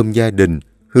bữa cơm gia đình,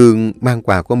 Hương mang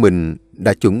quà của mình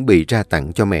đã chuẩn bị ra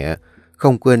tặng cho mẹ,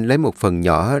 không quên lấy một phần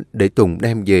nhỏ để Tùng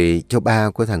đem về cho ba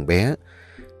của thằng bé.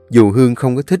 Dù Hương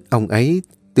không có thích ông ấy,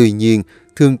 tuy nhiên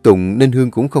thương Tùng nên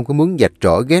Hương cũng không có muốn vạch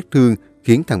rõ ghét thương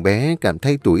khiến thằng bé cảm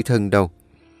thấy tủi thân đâu.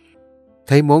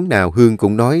 Thấy món nào Hương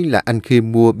cũng nói là anh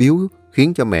Khiêm mua biếu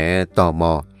khiến cho mẹ tò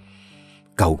mò.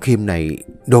 cậu Khiêm này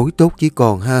đối tốt với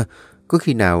con ha. Có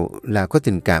khi nào là có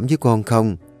tình cảm với con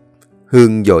không?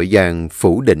 Hương vội vàng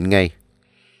phủ định ngay.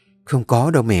 Không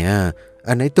có đâu mẹ.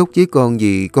 Anh ấy tốt với con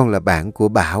vì con là bạn của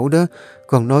Bảo đó.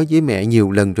 Con nói với mẹ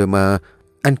nhiều lần rồi mà.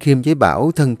 Anh Khiêm với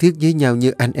Bảo thân thiết với nhau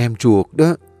như anh em ruột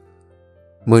đó.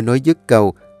 Mới nói dứt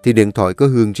câu thì điện thoại của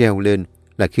Hương reo lên,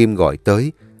 là Khiêm gọi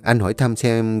tới. Anh hỏi thăm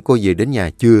xem cô về đến nhà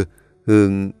chưa.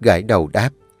 Hương gãi đầu đáp.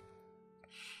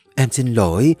 Em xin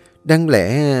lỗi, đáng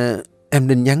lẽ em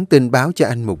nên nhắn tin báo cho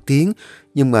anh một tiếng,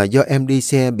 nhưng mà do em đi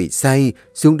xe bị say,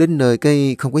 xuống đến nơi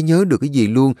cái không có nhớ được cái gì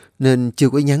luôn, nên chưa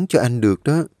có nhắn cho anh được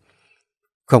đó.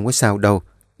 Không có sao đâu,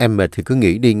 em mệt thì cứ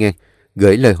nghỉ đi nghe.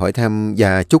 Gửi lời hỏi thăm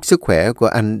và chúc sức khỏe của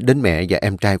anh đến mẹ và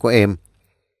em trai của em.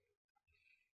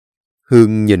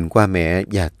 Hương nhìn qua mẹ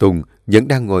và Tùng vẫn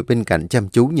đang ngồi bên cạnh chăm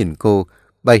chú nhìn cô.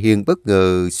 Bà Hiền bất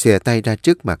ngờ xòe tay ra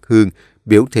trước mặt Hương,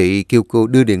 biểu thị kêu cô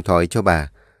đưa điện thoại cho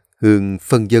bà. Hương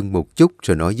phân vân một chút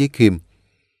rồi nói với Khiêm.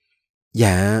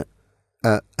 Dạ,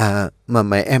 mà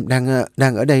mẹ em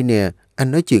đang ở đây nè,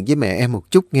 anh nói chuyện với mẹ em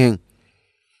một chút nghe.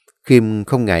 Khiêm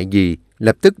không ngại gì,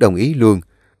 lập tức đồng ý luôn.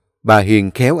 Bà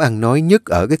Hiền khéo ăn nói nhất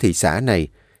ở cái thị xã này.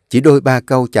 Chỉ đôi ba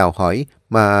câu chào hỏi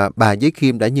mà bà với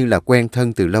Khiêm đã như là quen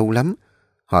thân từ lâu lắm.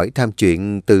 Hỏi thăm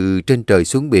chuyện từ trên trời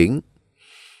xuống biển.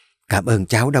 Cảm ơn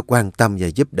cháu đã quan tâm và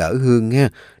giúp đỡ Hương nha.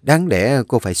 Đáng lẽ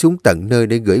cô phải xuống tận nơi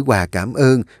để gửi quà cảm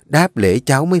ơn, đáp lễ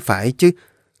cháu mới phải chứ.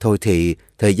 Thôi thì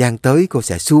thời gian tới cô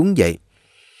sẽ xuống vậy.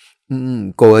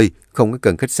 Cô ơi, không có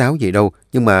cần khách sáo vậy đâu.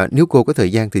 Nhưng mà nếu cô có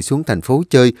thời gian thì xuống thành phố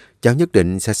chơi. Cháu nhất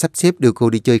định sẽ sắp xếp đưa cô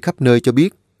đi chơi khắp nơi cho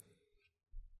biết.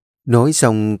 Nói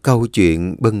xong câu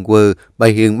chuyện bâng quơ, bà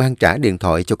Hiền mang trả điện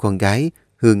thoại cho con gái.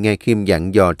 Hương nghe Khiêm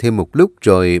dặn dò thêm một lúc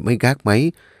rồi mới gác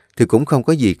máy. Thì cũng không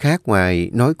có gì khác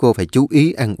ngoài nói cô phải chú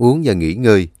ý ăn uống và nghỉ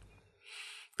ngơi.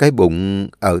 Cái bụng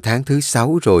ở tháng thứ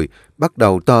 6 rồi, bắt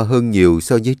đầu to hơn nhiều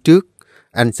so với trước.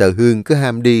 Anh sợ Hương cứ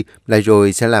ham đi, lại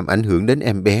rồi sẽ làm ảnh hưởng đến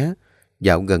em bé.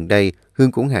 Dạo gần đây,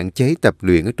 Hương cũng hạn chế tập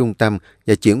luyện ở trung tâm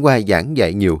và chuyển qua giảng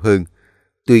dạy nhiều hơn.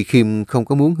 Tuy Khiêm không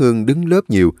có muốn Hương đứng lớp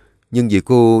nhiều, nhưng vì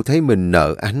cô thấy mình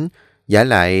nợ ánh, vả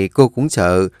lại cô cũng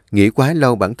sợ nghỉ quá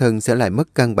lâu bản thân sẽ lại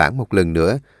mất căn bản một lần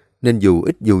nữa. Nên dù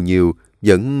ít dù nhiều,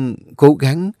 vẫn cố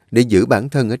gắng để giữ bản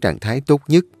thân ở trạng thái tốt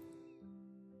nhất.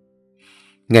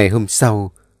 Ngày hôm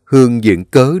sau, Hương viện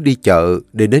cớ đi chợ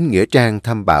để đến Nghĩa Trang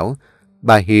thăm Bảo.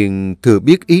 Bà Hiền thừa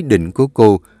biết ý định của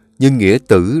cô, nhưng nghĩa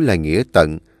tử là nghĩa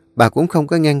tận. Bà cũng không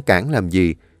có ngăn cản làm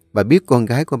gì. Bà biết con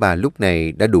gái của bà lúc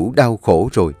này đã đủ đau khổ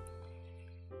rồi.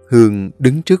 Hương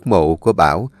đứng trước mộ của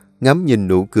Bảo, ngắm nhìn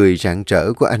nụ cười rạng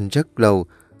rỡ của anh rất lâu.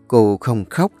 Cô không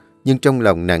khóc, nhưng trong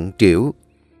lòng nặng trĩu.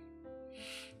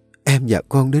 Em và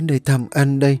con đến đây thăm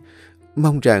anh đây.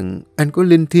 Mong rằng anh có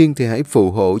linh thiêng thì hãy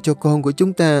phù hộ cho con của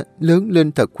chúng ta lớn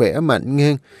lên thật khỏe mạnh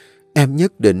nghe. Em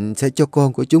nhất định sẽ cho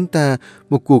con của chúng ta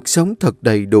một cuộc sống thật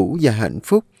đầy đủ và hạnh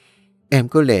phúc. Em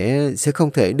có lẽ sẽ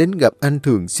không thể đến gặp anh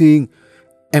thường xuyên.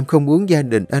 Em không muốn gia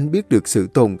đình anh biết được sự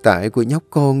tồn tại của nhóc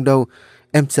con đâu.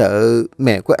 Em sợ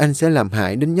mẹ của anh sẽ làm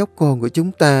hại đến nhóc con của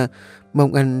chúng ta.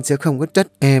 Mong anh sẽ không có trách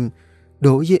em.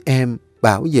 Đối với em,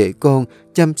 bảo vệ con,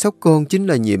 chăm sóc con chính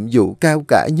là nhiệm vụ cao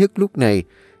cả nhất lúc này.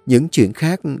 Những chuyện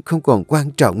khác không còn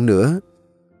quan trọng nữa.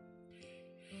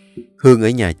 Hương ở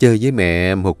nhà chơi với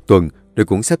mẹ một tuần rồi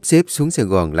cũng sắp xếp xuống Sài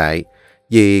Gòn lại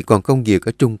vì còn công việc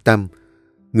ở trung tâm.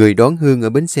 Người đón Hương ở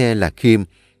bến xe là Khiêm.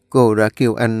 Cô đã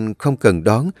kêu anh không cần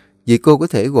đón vì cô có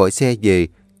thể gọi xe về,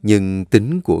 nhưng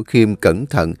tính của Khiêm cẩn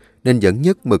thận nên vẫn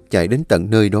nhất mực chạy đến tận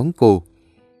nơi đón cô.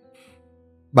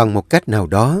 Bằng một cách nào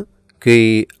đó,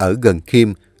 khi ở gần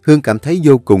Khiêm, Hương cảm thấy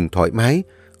vô cùng thoải mái.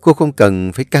 Cô không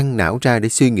cần phải căng não ra để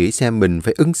suy nghĩ xem mình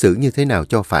phải ứng xử như thế nào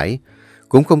cho phải.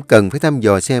 Cũng không cần phải thăm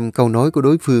dò xem câu nói của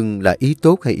đối phương là ý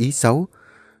tốt hay ý xấu.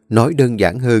 Nói đơn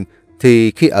giản hơn,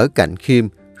 thì khi ở cạnh Khiêm,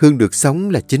 Hương được sống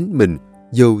là chính mình,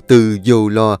 vô tư, vô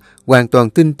lo, hoàn toàn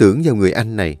tin tưởng vào người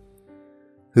anh này.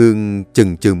 Hương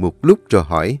chần chừ một lúc rồi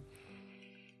hỏi.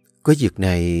 Có việc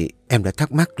này em đã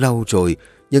thắc mắc lâu rồi,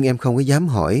 nhưng em không có dám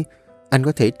hỏi. Anh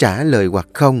có thể trả lời hoặc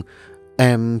không?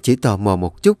 Em chỉ tò mò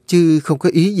một chút chứ không có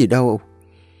ý gì đâu.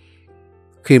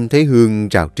 Khiêm thấy Hương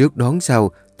rào trước đón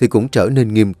sau thì cũng trở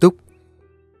nên nghiêm túc.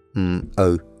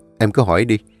 Em cứ hỏi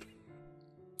đi.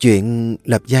 Chuyện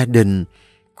lập gia đình,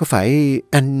 có phải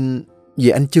vì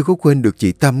anh chưa có quên được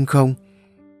chị Tâm không?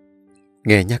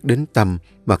 Nghe nhắc đến Tâm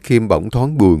mà Khiêm bỗng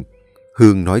thoáng buồn.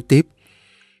 Hương nói tiếp.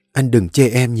 Anh đừng chê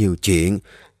em nhiều chuyện.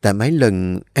 Tại mấy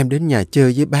lần em đến nhà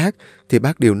chơi với bác thì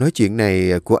bác đều nói chuyện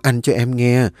này của anh cho em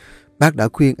nghe. Bác đã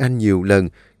khuyên anh nhiều lần,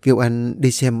 kêu anh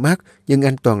đi xem mắt, nhưng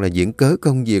anh toàn là diễn cớ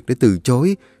công việc để từ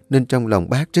chối, nên trong lòng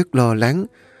bác rất lo lắng.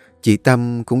 Chị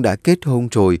Tâm cũng đã kết hôn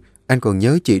rồi, anh còn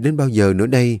nhớ chị đến bao giờ nữa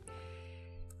đây?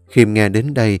 Khiêm nghe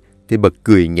đến đây thì bật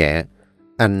cười nhẹ.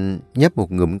 Anh nhấp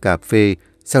một ngụm cà phê,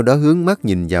 sau đó hướng mắt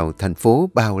nhìn vào thành phố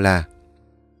bao la.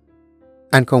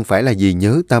 Anh không phải là vì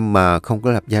nhớ Tâm mà không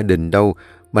có lập gia đình đâu,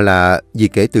 mà là vì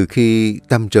kể từ khi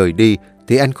Tâm rời đi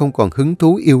thì anh không còn hứng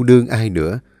thú yêu đương ai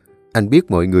nữa. Anh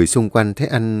biết mọi người xung quanh thấy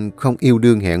anh không yêu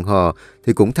đương hẹn hò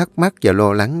thì cũng thắc mắc và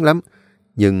lo lắng lắm.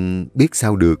 Nhưng biết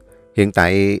sao được, hiện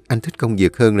tại anh thích công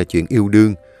việc hơn là chuyện yêu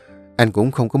đương. Anh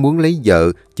cũng không có muốn lấy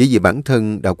vợ chỉ vì bản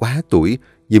thân đã quá tuổi,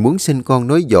 vì muốn sinh con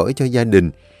nối dõi cho gia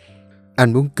đình.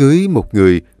 Anh muốn cưới một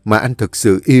người mà anh thực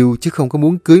sự yêu chứ không có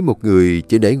muốn cưới một người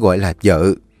chỉ để gọi là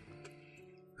vợ.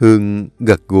 Hương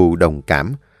gật gù đồng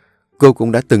cảm. Cô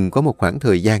cũng đã từng có một khoảng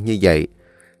thời gian như vậy.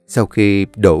 Sau khi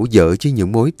đổ vỡ với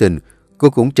những mối tình, cô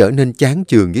cũng trở nên chán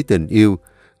chường với tình yêu.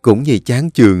 Cũng vì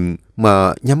chán chường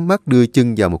mà nhắm mắt đưa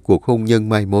chân vào một cuộc hôn nhân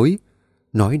mai mối.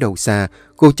 Nói đâu xa,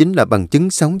 cô chính là bằng chứng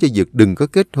sống cho việc đừng có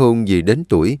kết hôn vì đến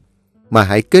tuổi, mà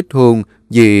hãy kết hôn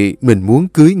vì mình muốn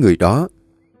cưới người đó.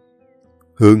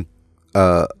 Hương,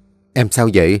 em sao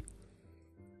vậy?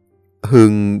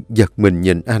 Hương giật mình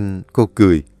nhìn anh, cô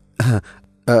cười.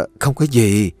 Không có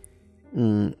gì.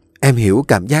 Em hiểu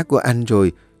cảm giác của anh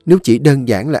rồi. Nếu chỉ đơn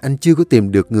giản là anh chưa có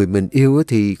tìm được người mình yêu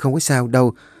thì không có sao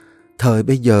đâu. Thời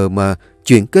bây giờ mà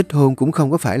chuyện kết hôn cũng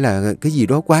không có phải là cái gì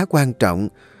đó quá quan trọng.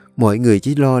 Mọi người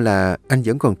chỉ lo là anh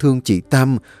vẫn còn thương chị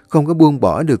Tâm, không có buông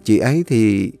bỏ được chị ấy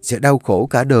thì sẽ đau khổ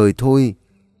cả đời thôi.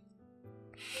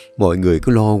 Mọi người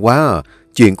cứ lo quá à.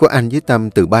 Chuyện của anh với Tâm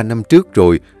từ 3 năm trước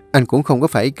rồi. Anh cũng không có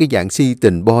phải cái dạng si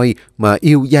tình boy mà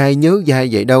yêu dai nhớ dai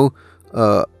vậy đâu.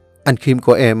 Anh Khiêm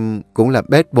của em cũng là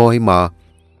bad boy mà.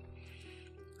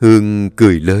 Hương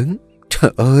cười lớn.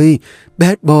 Trời ơi,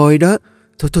 bad boy đó.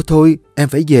 Thôi, em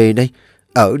phải về đây.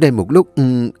 Ở đây một lúc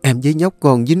em với nhóc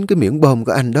con dính cái miệng bom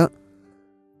của anh đó.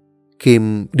 Khiêm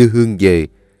đưa Hương về,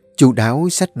 chu đáo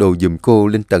xách đồ giùm cô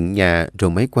lên tận nhà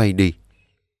rồi mới quay đi.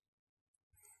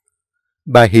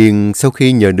 Bà Hiền sau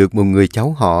khi nhờ được một người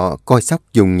cháu họ coi sóc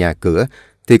dùng nhà cửa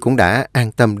thì cũng đã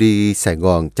an tâm đi Sài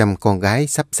Gòn chăm con gái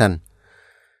sắp sanh.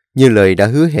 Như lời đã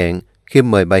hứa hẹn,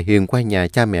 Khiêm mời bà Hiền qua nhà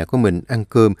cha mẹ của mình ăn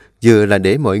cơm, vừa là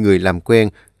để mọi người làm quen,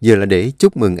 vừa là để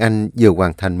chúc mừng anh vừa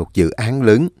hoàn thành một dự án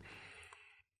lớn.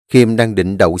 Khiêm đang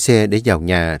định đậu xe để vào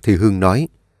nhà thì Hương nói: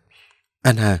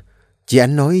 Anh à, chị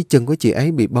Ánh nói chân của chị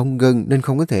ấy bị bong gân nên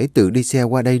không có thể tự đi xe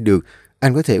qua đây được.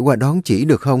 Anh có thể qua đón chỉ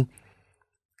được không?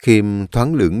 Khiêm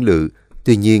thoáng lưỡng lự.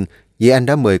 Tuy nhiên, vì anh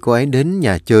đã mời cô ấy đến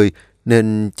nhà chơi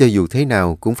nên cho dù thế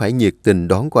nào cũng phải nhiệt tình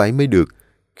đón cô ấy mới được.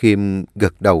 Khiêm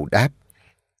gật đầu đáp: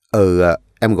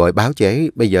 em gọi báo chị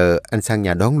ấy, bây giờ anh sang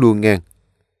nhà đón luôn nghe.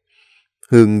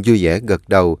 Hương vui vẻ gật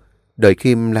đầu, đợi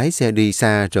Khiêm lái xe đi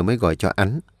xa rồi mới gọi cho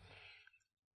Ánh.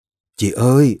 Chị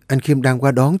ơi, anh Khiêm đang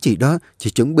qua đón chị đó, chị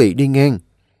chuẩn bị đi nghe.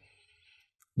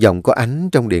 Giọng có Ánh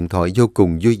trong điện thoại vô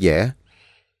cùng vui vẻ.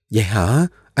 Vậy hả?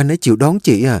 Anh ấy chịu đón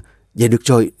chị à? Vậy được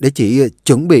rồi, để chị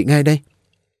chuẩn bị ngay đây.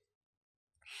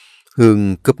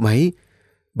 Hương cúp máy,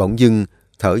 bỗng dưng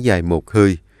thở dài một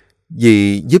hơi.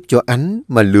 Vì giúp cho Ánh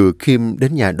mà lừa Khiêm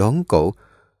đến nhà đón cổ,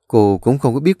 cô cũng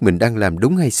không có biết mình đang làm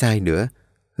đúng hay sai nữa.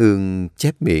 Hương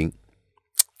chép miệng.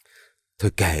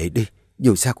 Thôi kệ đi,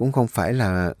 dù sao cũng không phải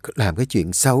là làm cái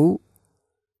chuyện xấu.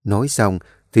 Nói xong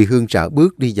thì Hương rảo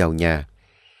bước đi vào nhà.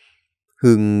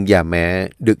 Hương và mẹ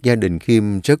được gia đình Khiêm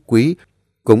rất quý,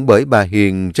 cũng bởi bà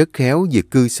Hiền rất khéo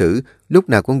việc cư xử, lúc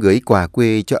nào cũng gửi quà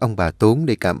quê cho ông bà Tốn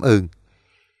để cảm ơn.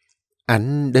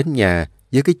 Ánh đến nhà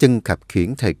với cái chân khập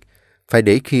khiễng thịt, phải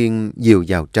để Khiêm dìu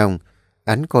vào trong.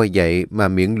 Ánh coi vậy mà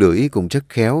miệng lưỡi cũng rất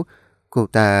khéo. Cô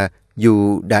ta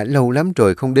dù đã lâu lắm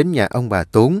rồi không đến nhà ông bà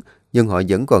Tốn, nhưng họ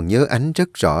vẫn còn nhớ Ánh rất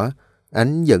rõ.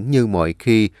 Ánh vẫn như mọi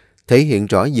khi, thể hiện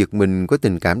rõ việc mình có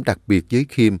tình cảm đặc biệt với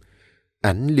Khiêm.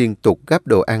 Ánh liên tục gắp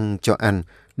đồ ăn cho anh,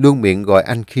 luôn miệng gọi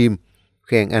anh Khiêm,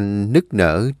 khen anh nức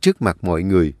nở trước mặt mọi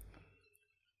người.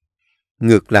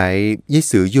 Ngược lại với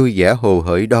sự vui vẻ hồ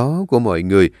hởi đó của mọi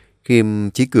người, Khiêm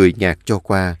chỉ cười nhạt cho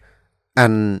qua.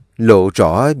 Anh lộ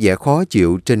rõ vẻ khó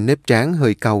chịu trên nếp trán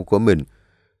hơi cau của mình.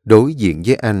 Đối diện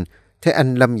với anh, thấy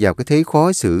anh lâm vào cái thế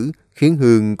khó xử, khiến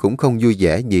Hương cũng không vui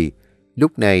vẻ gì.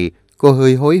 Lúc này, cô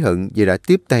hơi hối hận vì đã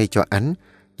tiếp tay cho Ánh.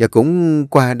 Và cũng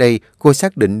qua đây, cô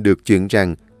xác định được chuyện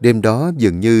rằng đêm đó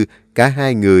dường như cả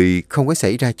hai người không có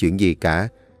xảy ra chuyện gì cả.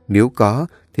 Nếu có,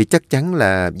 thì chắc chắn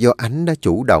là do Ánh đã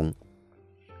chủ động.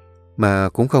 Mà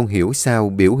cũng không hiểu sao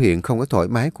biểu hiện không có thoải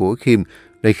mái của Khiêm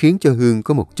lại khiến cho Hương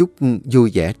có một chút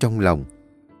vui vẻ trong lòng.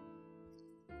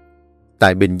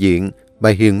 Tại bệnh viện, bà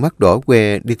Hiền mắt đỏ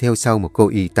que đi theo sau một cô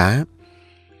y tá.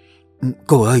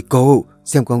 Cô ơi cô,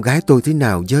 xem con gái tôi thế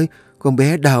nào với. Con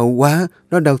bé đau quá,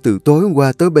 nó đau từ tối hôm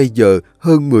qua tới bây giờ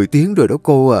hơn 10 tiếng rồi đó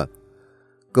cô à.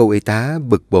 Cô y tá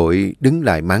bực bội đứng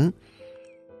lại mắng.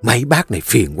 Mấy bác này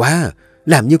phiền quá à.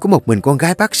 Làm như có một mình con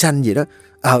gái bác sanh vậy đó.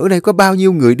 Ở đây có bao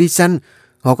nhiêu người đi sanh,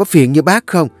 họ có phiền như bác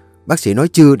không? Bác sĩ nói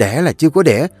chưa đẻ là chưa có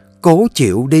đẻ, cố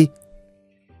chịu đi.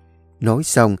 Nói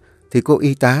xong thì cô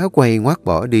y tá quay ngoắt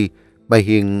bỏ đi. Bà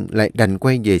Hiền lại đành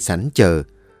quay về sảnh chờ.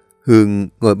 Hương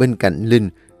ngồi bên cạnh Linh,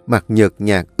 mặt nhợt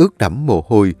nhạt ướt đẫm mồ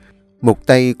hôi. Một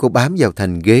tay cô bám vào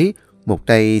thành ghế, một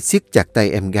tay siết chặt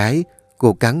tay em gái.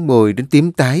 Cô cắn môi đến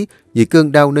tím tái vì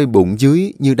cơn đau nơi bụng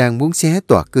dưới như đang muốn xé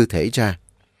toạc cơ thể ra.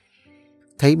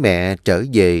 Thấy mẹ trở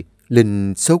về,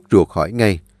 Linh sốt ruột hỏi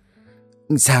ngay.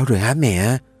 Sao rồi hả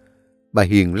mẹ? Bà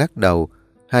Hiền lắc đầu.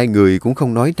 Hai người cũng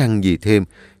không nói năng gì thêm,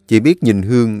 chỉ biết nhìn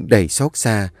Hương đầy xót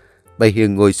xa. Bà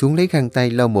Hiền ngồi xuống lấy khăn tay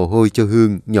lau mồ hôi cho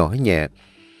Hương, nhỏ nhẹ.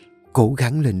 Cố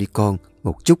gắng lên đi con,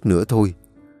 một chút nữa thôi.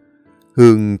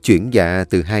 Hương chuyển dạ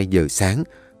từ 2 giờ sáng,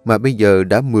 mà bây giờ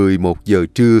đã 11 giờ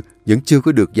trưa vẫn chưa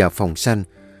có được vào phòng sanh.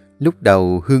 Lúc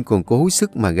đầu Hương còn cố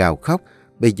sức mà gào khóc,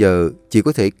 bây giờ chỉ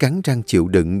có thể cắn răng chịu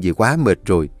đựng vì quá mệt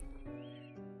rồi.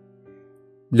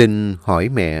 Linh hỏi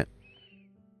mẹ.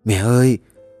 Mẹ ơi,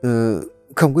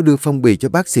 không có đưa phong bì cho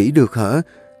bác sĩ được hả?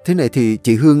 Thế này thì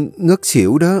chị Hương ngất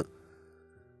xỉu đó.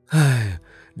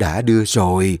 Đã đưa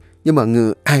rồi, nhưng mà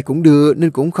ai cũng đưa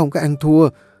nên cũng không có ăn thua.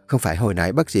 Không phải hồi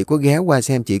nãy bác sĩ có ghé qua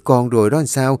xem chị con rồi đó làm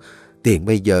sao? Tiền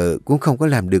bây giờ cũng không có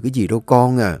làm được cái gì đâu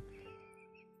con à.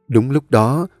 Đúng lúc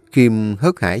đó, Khiêm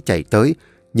hớt hải chạy tới,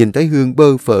 nhìn thấy Hương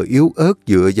bơ phờ yếu ớt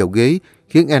dựa vào ghế,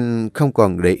 khiến anh không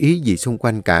còn để ý gì xung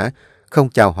quanh cả. Không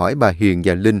chào hỏi bà Hiền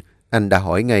và Linh, anh đã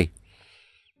hỏi ngay.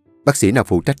 Bác sĩ nào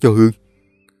phụ trách cho Hương?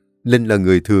 Linh là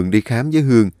người thường đi khám với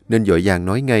Hương nên vội vàng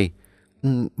nói ngay.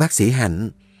 Bác sĩ Hạnh.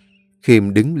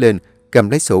 Khiêm đứng lên, cầm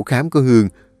lấy sổ khám của Hương,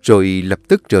 rồi lập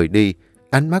tức rời đi.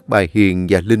 Ánh mắt bà Hiền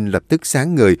và Linh lập tức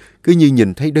sáng ngời, cứ như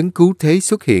nhìn thấy đấng cứu thế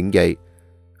xuất hiện vậy.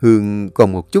 Hương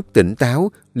còn một chút tỉnh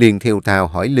táo, liền theo thào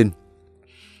hỏi Linh.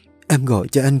 Em gọi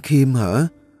cho anh Khiêm hả?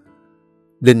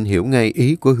 Linh hiểu ngay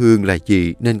ý của Hương là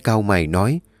gì nên cau mày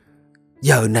nói.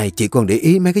 Giờ này chị còn để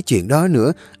ý mấy cái chuyện đó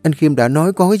nữa. Anh Khiêm đã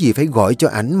nói có cái gì phải gọi cho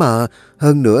ảnh mà.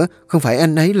 Hơn nữa, không phải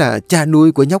anh ấy là cha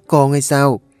nuôi của nhóc con hay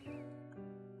sao?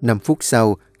 5 phút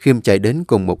sau, Khiêm chạy đến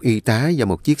cùng một y tá và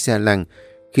một chiếc xe lăn.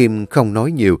 Khiêm không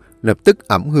nói nhiều, lập tức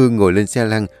ẵm Hương ngồi lên xe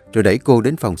lăn rồi đẩy cô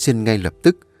đến phòng sinh ngay lập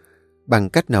tức. Bằng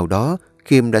cách nào đó,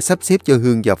 Khiêm đã sắp xếp cho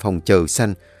Hương vào phòng chờ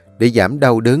sanh. Để giảm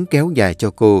đau đớn kéo dài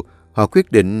cho cô, họ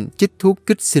quyết định chích thuốc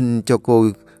kích sinh cho cô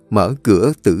mở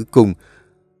cửa tử cung.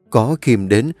 Có Khiêm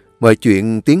đến, mọi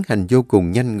chuyện tiến hành vô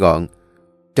cùng nhanh gọn.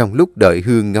 Trong lúc đợi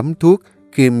Hương ngắm thuốc,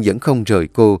 Khiêm vẫn không rời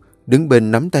cô, đứng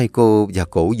bên nắm tay cô và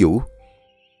cổ vũ.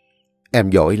 Em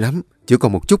giỏi lắm, chỉ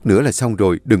còn một chút nữa là xong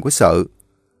rồi, đừng có sợ.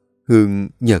 Hương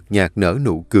nhợt nhạt nở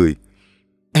nụ cười.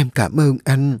 Em cảm ơn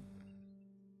anh.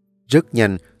 Rất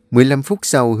nhanh, 15 phút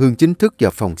sau Hương chính thức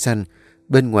vào phòng sanh.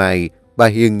 Bên ngoài, bà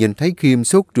Hiền nhìn thấy Khiêm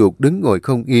sốt ruột đứng ngồi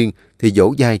không yên thì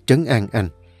vỗ vai trấn an anh.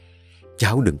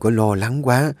 Cháu đừng có lo lắng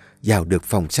quá, vào được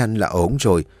phòng sanh là ổn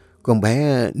rồi. Con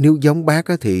bé nếu giống bác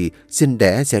thì sinh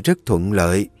đẻ sẽ rất thuận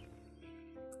lợi.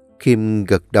 Khiêm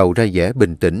gật đầu ra vẻ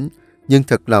bình tĩnh, nhưng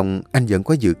thật lòng anh vẫn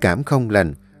có dự cảm không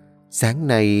lành. Sáng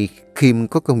nay Khiêm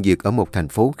có công việc ở một thành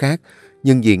phố khác,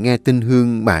 nhưng vì nghe tin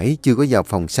Hương mãi chưa có vào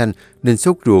phòng sanh nên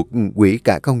sốt ruột hủy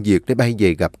cả công việc để bay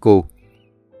về gặp cô.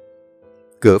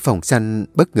 Cửa phòng sanh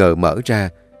bất ngờ mở ra,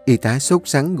 y tá sốt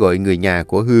sắng gọi người nhà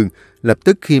của Hương. Lập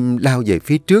tức Khiêm lao về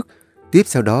phía trước, tiếp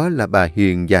sau đó là bà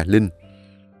Hiền và Linh.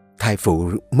 Thai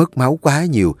phụ mất máu quá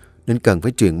nhiều nên cần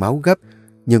phải truyền máu gấp,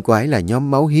 nhưng cô ấy là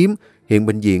nhóm máu hiếm. Hiện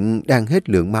bệnh viện đang hết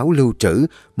lượng máu lưu trữ,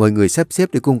 mọi người sắp xếp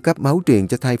để cung cấp máu truyền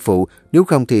cho thai phụ, nếu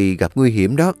không thì gặp nguy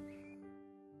hiểm đó.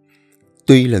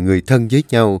 Tuy là người thân với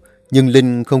nhau, nhưng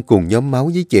Linh không cùng nhóm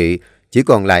máu với chị, chỉ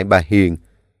còn lại bà Hiền.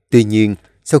 Tuy nhiên,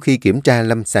 sau khi kiểm tra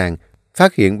lâm sàng,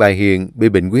 phát hiện bà Hiền bị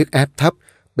bệnh huyết áp thấp,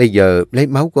 bây giờ lấy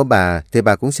máu của bà thì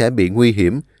bà cũng sẽ bị nguy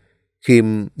hiểm. Khiêm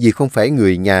vì không phải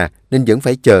người nhà nên vẫn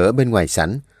phải chờ ở bên ngoài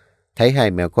sảnh. Thấy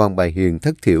hai mẹ con bà Hiền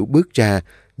thất thiểu bước ra,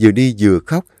 vừa đi vừa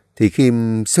khóc, thì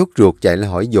Khiêm sốt ruột chạy lại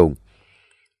hỏi dồn.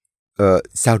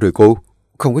 Sao rồi cô?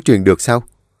 Không có truyền được sao?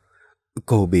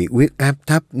 Cô bị huyết áp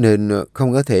thấp nên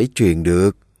không có thể truyền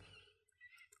được.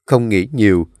 Không nghĩ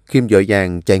nhiều, Khiêm vội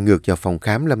vàng chạy ngược vào phòng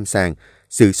khám lâm sàng.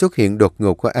 Sự xuất hiện đột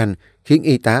ngột của anh khiến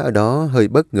y tá ở đó hơi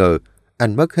bất ngờ.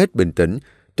 Anh mất hết bình tĩnh,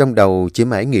 trong đầu chỉ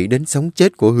mãi nghĩ đến sống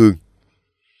chết của Hương.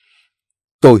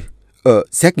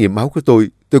 Xét nghiệm máu của tôi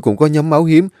cũng có nhóm máu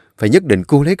hiếm, phải nhất định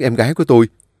cứu lấy em gái của tôi.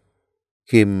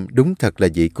 Khiêm đúng thật là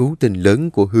vị cứu tinh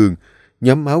lớn của Hương.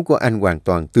 Nhóm máu của anh hoàn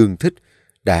toàn tương thích.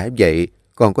 Đã vậy,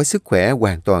 còn có sức khỏe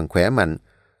hoàn toàn khỏe mạnh.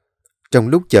 Trong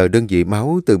lúc chờ đơn vị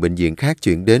máu từ bệnh viện khác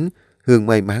chuyển đến, Hương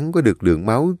may mắn có được lượng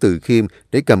máu từ Khiêm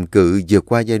để cầm cự vượt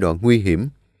qua giai đoạn nguy hiểm.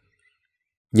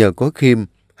 Nhờ có Khiêm,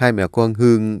 hai mẹ con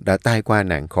Hương đã tai qua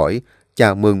nạn khỏi,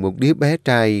 chào mừng một đứa bé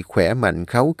trai khỏe mạnh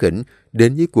kháu khỉnh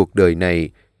đến với cuộc đời này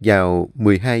vào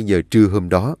 12 giờ trưa hôm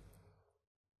đó.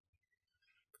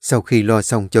 Sau khi lo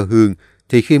xong cho Hương,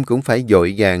 thì Khiêm cũng phải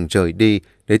vội vàng rời đi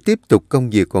để tiếp tục công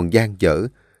việc còn dang dở.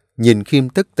 Nhìn Khiêm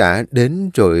tất tả đến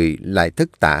rồi lại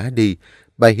tất tả đi,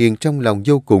 bà Hiền trong lòng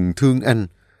vô cùng thương anh.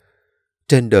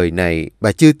 Trên đời này,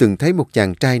 bà chưa từng thấy một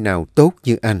chàng trai nào tốt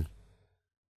như anh.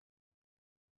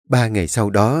 3 ngày sau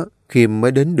đó, Khiêm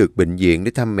mới đến được bệnh viện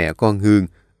để thăm mẹ con Hương.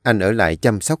 Anh ở lại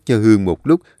chăm sóc cho Hương một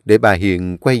lúc để bà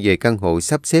Hiền quay về căn hộ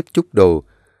sắp xếp chút đồ.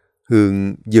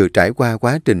 Hương vừa trải qua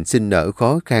quá trình sinh nở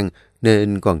khó khăn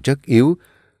nên còn rất yếu.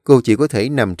 Cô chỉ có thể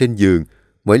nằm trên giường,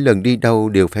 mỗi lần đi đâu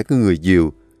đều phải có người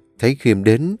dìu. Thấy Khiêm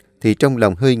đến thì trong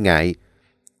lòng hơi ngại.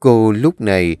 Cô lúc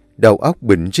này đầu óc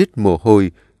bệnh rít mồ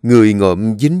hôi, người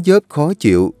ngộm dính dớp khó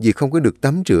chịu vì không có được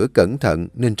tắm rửa cẩn thận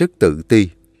nên rất tự ti.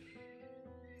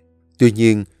 Tuy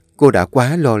nhiên, cô đã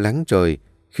quá lo lắng rồi.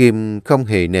 Khiêm không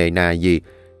hề nề nà gì,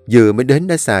 vừa mới đến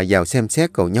đã xà vào xem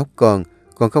xét cậu nhóc con,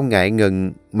 còn không ngại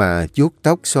ngần mà vuốt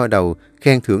tóc xoa đầu,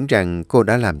 khen thưởng rằng cô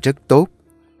đã làm rất tốt.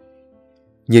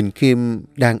 Nhìn Khiêm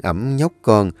đang ẵm nhóc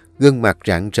con, gương mặt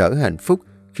rạng rỡ hạnh phúc,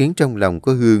 khiến trong lòng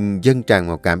của Hương dâng tràn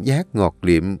một cảm giác ngọt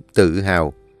liệm, tự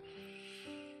hào.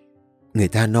 Người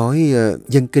ta nói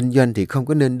dân kinh doanh thì không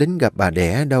có nên đến gặp bà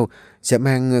đẻ đâu, sẽ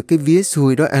mang cái vía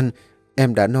xui đó anh.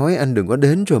 Em đã nói anh đừng có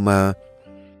đến rồi mà.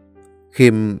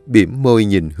 Khiêm bỉm môi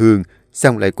nhìn Hương,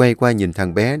 xong lại quay qua nhìn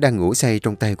thằng bé đang ngủ say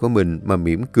trong tay của mình mà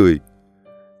mỉm cười.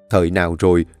 Thời nào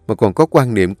rồi mà còn có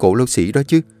quan niệm cổ lỗ sĩ đó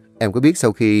chứ. Em có biết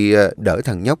sau khi đỡ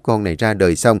thằng nhóc con này ra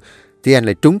đời xong thì anh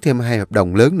lại trúng thêm 2 hợp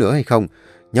đồng lớn nữa hay không?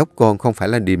 Nhóc con không phải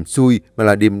là điềm xui mà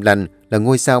là điềm lành, là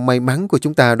ngôi sao may mắn của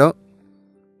chúng ta đó.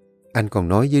 Anh còn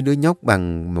nói với đứa nhóc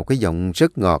bằng một cái giọng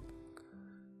rất ngọt.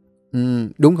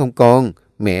 Đúng không con?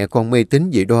 Mẹ con mê tín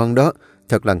dị đoan đó.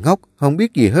 Thật là ngốc, không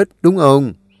biết gì hết, đúng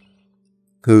không?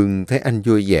 Hương thấy anh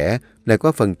vui vẻ, lại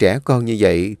có phần trẻ con như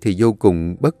vậy thì vô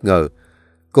cùng bất ngờ.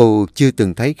 Cô chưa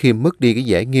từng thấy Khiêm mất đi cái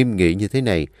vẻ nghiêm nghị như thế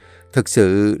này. Thật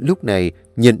sự lúc này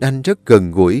nhìn anh rất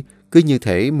gần gũi, cứ như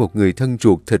thể một người thân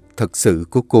ruột thịt thật sự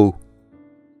của cô.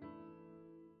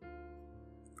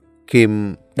 Khiêm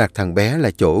đặt thằng bé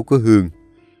là chỗ của Hương.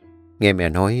 Nghe mẹ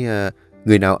nói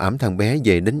người nào ẵm thằng bé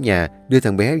về đến nhà, đưa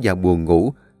thằng bé vào buồng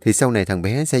ngủ, thì sau này thằng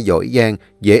bé sẽ giỏi giang,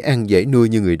 dễ ăn dễ nuôi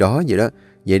như người đó vậy đó.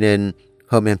 Vậy nên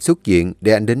hôm em xuất viện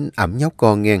để anh đến ẵm nhóc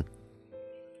con nghe.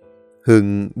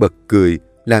 Hương bật cười,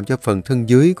 làm cho phần thân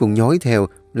dưới cũng nhói theo,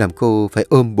 làm cô phải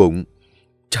ôm bụng.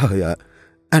 Trời ạ,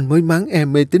 anh mới mắng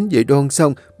em mê tín dị đoan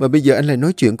xong mà bây giờ anh lại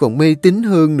nói chuyện còn mê tín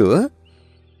hơn nữa.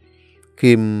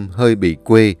 Khiêm hơi bị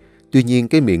quê, tuy nhiên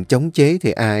cái miệng chống chế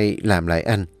thì ai làm lại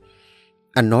anh.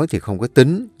 Anh nói thì không có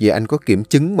tính, vì anh có kiểm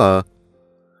chứng mà.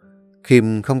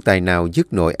 Khiêm không tài nào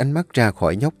dứt nổi ánh mắt ra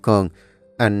khỏi nhóc con.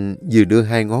 Anh vừa đưa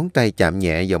 2 ngón tay chạm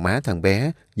nhẹ vào má thằng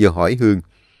bé, vừa hỏi Hương.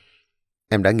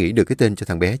 Em đã nghĩ được cái tên cho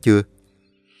thằng bé chưa?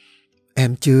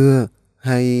 Em chưa.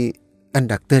 Hay anh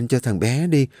đặt tên cho thằng bé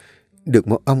đi. Được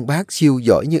một ông bác siêu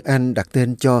giỏi như anh đặt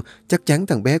tên cho, chắc chắn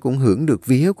thằng bé cũng hưởng được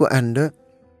vía của anh đó.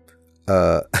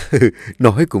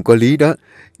 Nói cũng có lý đó.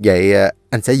 Vậy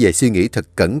anh sẽ về suy nghĩ thật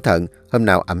cẩn thận. Hôm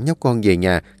nào ẵm nhóc con về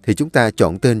nhà thì chúng ta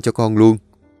chọn tên cho con luôn.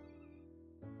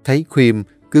 Thấy Khiêm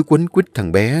cứ quấn quýt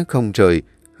thằng bé không rời,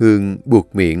 Hương buột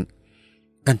miệng.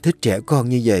 Anh thích trẻ con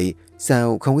như vậy,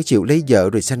 sao không có chịu lấy vợ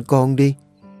rồi sanh con đi?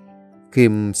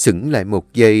 Khiêm sững lại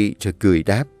một giây rồi cười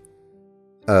đáp.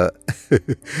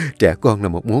 Trẻ con là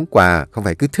một món quà, không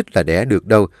phải cứ thích là đẻ được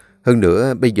đâu. Hơn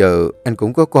nữa bây giờ anh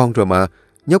cũng có con rồi mà,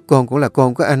 nhóc con cũng là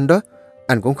con của anh đó.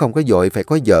 Anh cũng không có vội phải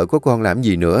có vợ có con làm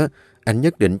gì nữa. Anh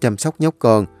nhất định chăm sóc nhóc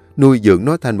con, nuôi dưỡng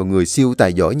nó thành một người siêu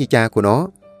tài giỏi như cha của nó.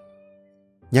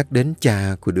 Nhắc đến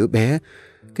cha của đứa bé,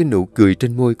 cái nụ cười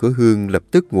trên môi của Hương lập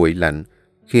tức nguội lạnh.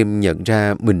 Khiêm nhận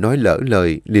ra mình nói lỡ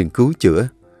lời, liền cứu chữa.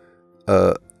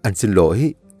 Anh xin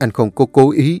lỗi, anh không có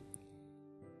cố ý.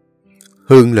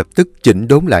 Hương lập tức chỉnh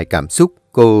đốn lại cảm xúc,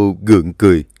 cô gượng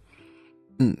cười.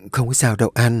 Không có sao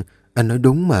đâu anh nói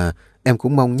đúng mà. Em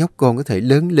cũng mong nhóc con có thể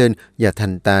lớn lên và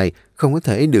thành tài, không có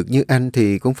thể được như anh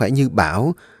thì cũng phải như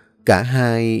Bảo. Cả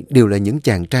hai đều là những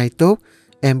chàng trai tốt.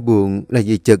 Em buồn là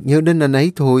vì chợt nhớ đến anh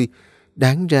ấy thôi.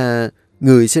 Đáng ra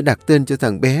người sẽ đặt tên cho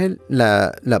thằng bé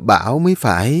là Bảo mới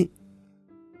phải.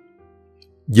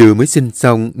 Vừa mới sinh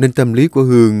xong nên tâm lý của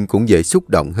Hương cũng dễ xúc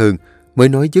động hơn. Mới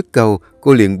nói dứt câu,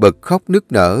 cô liền bật khóc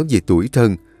nức nở vì tủi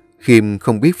thân. Khiêm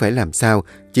không biết phải làm sao,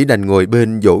 chỉ đành ngồi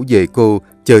bên dỗ về cô,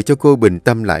 chờ cho cô bình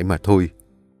tâm lại mà thôi.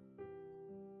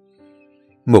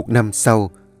 1 năm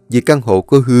sau, vì căn hộ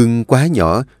của Hương quá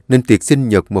nhỏ nên tiệc sinh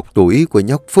nhật 1 tuổi của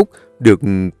nhóc Phúc được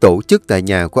tổ chức tại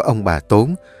nhà của ông bà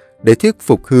Tốn. Để thuyết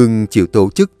phục Hương chịu tổ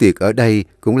chức tiệc ở đây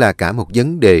cũng là cả một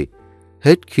vấn đề.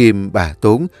 Hết Khiêm bà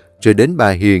Tốn, rồi đến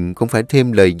bà Hiền cũng phải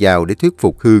thêm lời vào để thuyết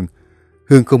phục Hương.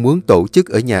 Hương không muốn tổ chức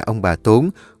ở nhà ông bà Tốn,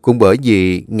 cũng bởi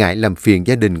vì ngại làm phiền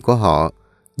gia đình của họ.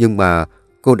 Nhưng mà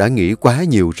cô đã nghĩ quá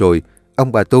nhiều rồi.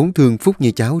 Ông bà Tốn thương Phúc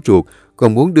như cháu ruột,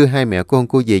 còn muốn đưa hai mẹ con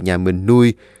cô về nhà mình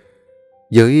nuôi.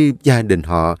 Với gia đình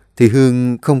họ thì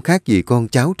Hương không khác gì con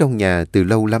cháu trong nhà từ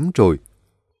lâu lắm rồi.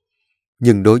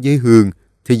 Nhưng đối với Hương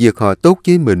thì việc họ tốt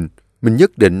với mình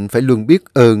nhất định phải luôn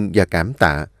biết ơn và cảm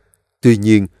tạ. Tuy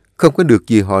nhiên, không có được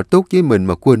gì họ tốt với mình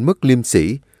mà quên mất liêm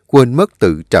sỉ, quên mất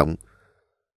tự trọng.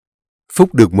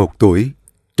 Phúc được 1 tuổi,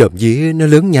 trộm vía nó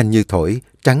lớn nhanh như thổi,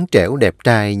 trắng trẻo đẹp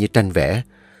trai như tranh vẽ.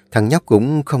 Thằng nhóc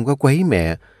cũng không có quấy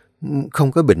mẹ,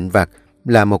 không có bệnh vặt,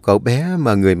 là một cậu bé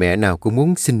mà người mẹ nào cũng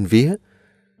muốn xin vía.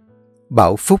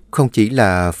 Bảo Phúc không chỉ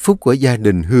là phúc của gia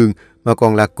đình Hương mà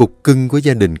còn là cục cưng của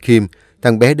gia đình Khiêm.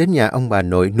 Thằng bé đến nhà ông bà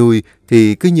nội nuôi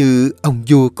thì cứ như ông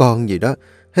vua con vậy đó.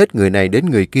 Hết người này đến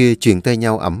người kia truyền tay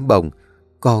nhau ẵm bồng.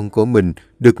 Con của mình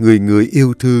được người người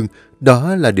yêu thương,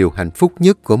 đó là điều hạnh phúc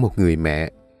nhất của một người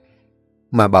mẹ.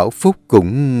 Mà Bảo Phúc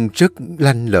cũng rất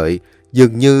lanh lợi.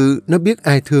 Dường như nó biết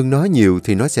ai thương nó nhiều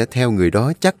thì nó sẽ theo người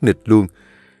đó chắc nịch luôn.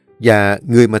 Và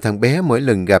người mà thằng bé mỗi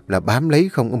lần gặp là bám lấy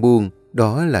không buông,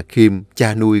 đó là Khiêm,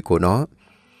 cha nuôi của nó.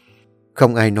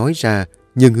 Không ai nói ra,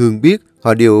 nhưng Hương biết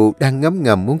họ đều đang ngấm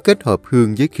ngầm muốn kết hợp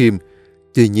Hương với Khiêm.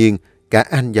 Tuy nhiên, cả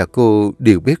anh và cô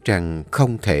đều biết rằng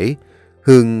không thể.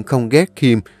 Hương không ghét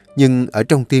Khiêm, nhưng ở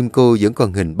trong tim cô vẫn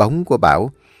còn hình bóng của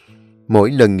Bảo.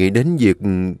 Mỗi lần nghĩ đến việc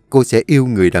cô sẽ yêu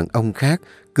người đàn ông khác,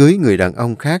 cưới người đàn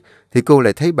ông khác, thì cô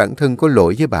lại thấy bản thân có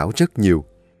lỗi với Bảo rất nhiều.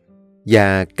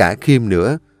 Và cả Khiêm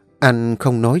nữa, anh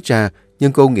không nói ra,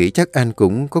 nhưng cô nghĩ chắc anh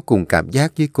cũng có cùng cảm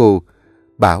giác với cô.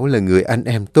 Bảo là người anh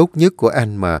em tốt nhất của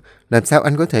anh mà, làm sao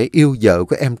anh có thể yêu vợ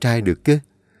của em trai được chứ?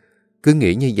 Cứ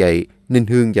nghĩ như vậy, nên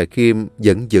Hương và Khiêm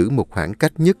vẫn giữ một khoảng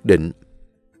cách nhất định.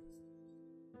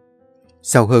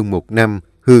 Sau hơn 1 năm,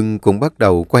 Hương cũng bắt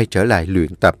đầu quay trở lại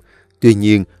luyện tập. Tuy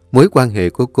nhiên, mối quan hệ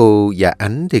của cô và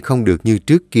anh thì không được như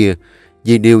trước kia.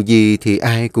 Vì điều gì thì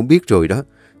ai cũng biết rồi đó.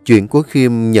 Chuyện của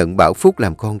Khiêm nhận Bảo Phúc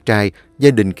làm con trai,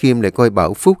 gia đình Khiêm lại coi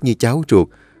Bảo Phúc như cháu ruột.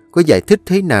 Có giải thích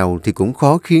thế nào thì cũng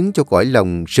khó khiến cho cõi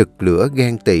lòng sực lửa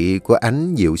ghen tị của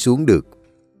anh dịu xuống được.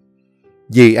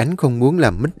 Vì anh không muốn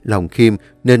làm mít lòng Khiêm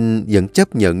nên vẫn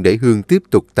chấp nhận để Hương tiếp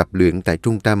tục tập luyện tại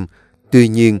trung tâm. Tuy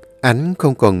nhiên, anh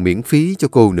không còn miễn phí cho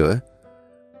cô nữa.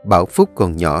 Bảo Phúc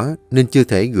còn nhỏ nên chưa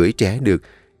thể gửi trẻ được,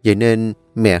 vậy nên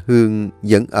mẹ Hương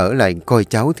vẫn ở lại coi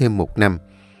cháu thêm 1 năm.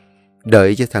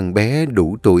 Đợi cho thằng bé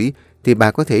đủ tuổi thì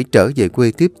bà có thể trở về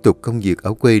quê tiếp tục công việc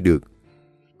ở quê được.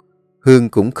 Hương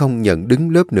cũng không nhận đứng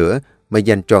lớp nữa mà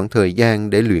dành trọn thời gian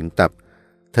để luyện tập.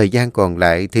 Thời gian còn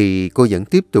lại thì cô vẫn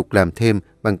tiếp tục làm thêm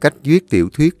bằng cách viết tiểu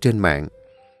thuyết trên mạng.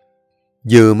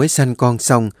 Vừa mới sanh con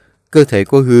xong, cơ thể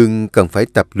của Hương cần phải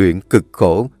tập luyện cực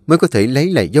khổ mới có thể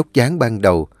lấy lại dốc dáng ban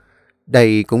đầu.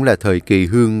 Đây cũng là thời kỳ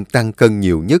Hương tăng cân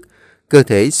nhiều nhất, cơ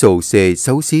thể xồ xề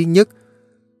xấu xí nhất.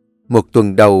 1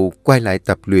 tuần đầu quay lại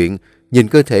tập luyện, nhìn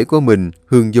cơ thể của mình,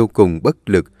 Hương vô cùng bất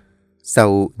lực.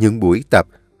 Sau những buổi tập,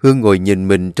 Hương ngồi nhìn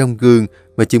mình trong gương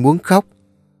mà chỉ muốn khóc.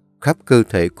 Khắp cơ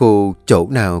thể cô chỗ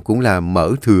nào cũng là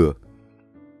mỡ thừa.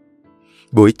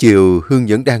 Buổi chiều Hương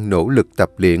vẫn đang nỗ lực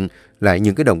tập luyện lại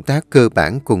những cái động tác cơ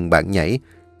bản cùng bạn nhảy,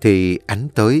 thì Ánh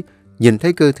tới, nhìn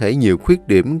thấy cơ thể nhiều khuyết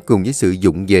điểm cùng với sự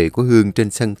vụng về của Hương trên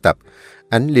sân tập.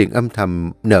 Ánh liền âm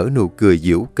thầm nở nụ cười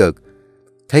giễu cợt.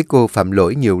 Thấy cô phạm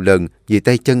lỗi nhiều lần vì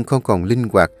tay chân không còn linh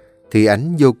hoạt, thì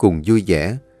Ánh vô cùng vui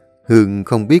vẻ. Hương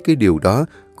không biết cái điều đó,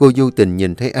 cô vô tình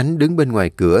nhìn thấy Ánh đứng bên ngoài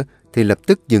cửa thì lập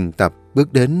tức dừng tập,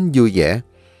 bước đến vui vẻ.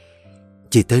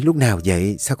 Chị tới lúc nào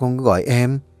vậy? Sao con có gọi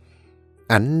em?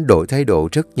 Ánh đổi thái độ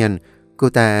rất nhanh, cô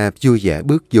ta vui vẻ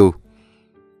bước vô.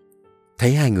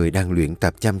 Thấy hai người đang luyện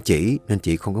tập chăm chỉ nên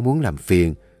chị không có muốn làm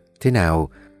phiền. Thế nào?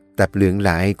 Tập luyện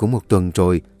lại cũng 1 tuần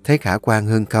rồi, thấy khả quan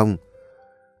hơn không?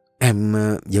 Em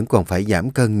vẫn còn phải giảm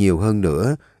cân nhiều hơn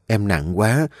nữa. Em nặng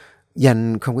quá,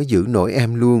 Danh không có giữ nổi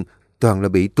em luôn, toàn là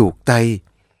bị tuột tay.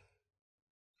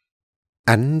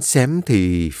 Ánh xém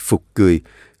thì phục cười.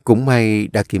 Cũng may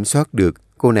đã kiểm soát được,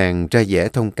 cô nàng ra vẻ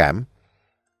thông cảm.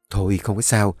 Thôi không có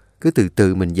sao, cứ từ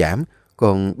từ mình giảm.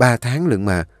 Còn 3 tháng lận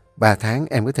mà, 3 tháng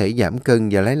em có thể giảm cân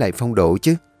và lấy lại phong độ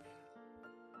chứ.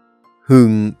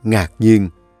 Hương ngạc nhiên.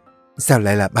 Sao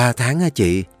lại là 3 tháng hả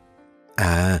chị?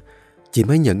 À, chị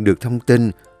mới nhận được thông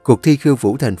tin cuộc thi khiêu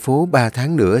vũ thành phố 3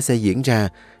 tháng nữa sẽ diễn ra.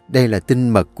 Đây là tin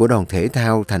mật của đoàn thể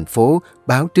thao thành phố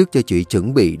báo trước cho chị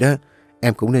chuẩn bị đó.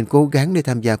 Em cũng nên cố gắng để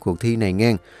tham gia cuộc thi này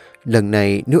nghe. Lần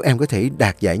này nếu em có thể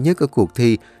đạt giải nhất ở cuộc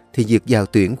thi thì việc vào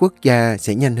tuyển quốc gia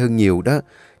sẽ nhanh hơn nhiều đó.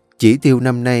 Chỉ tiêu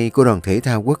năm nay của đoàn thể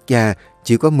thao quốc gia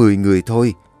chỉ có 10 người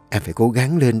thôi. Em phải cố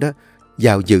gắng lên đó.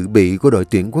 Vào dự bị của đội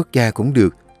tuyển quốc gia cũng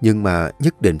được, nhưng mà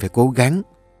nhất định phải cố gắng.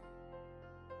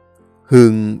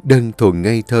 Hương đơn thuần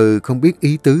ngây thơ không biết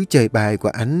ý tứ chơi bài của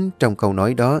Ánh trong câu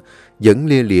nói đó, vẫn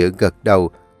lia lịa gật đầu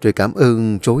rồi cảm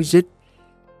ơn rối rít.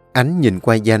 Ánh nhìn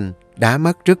qua Danh, đá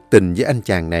mắt rất tình với anh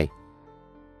chàng này.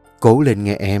 Cố lên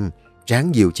nghe em,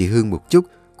 ráng dịu chị Hương một chút,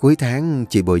 cuối tháng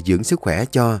chị bồi dưỡng sức khỏe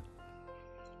cho.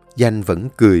 Danh vẫn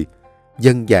cười,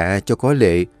 vâng dạ cho có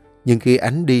lệ, nhưng khi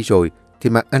Ánh đi rồi thì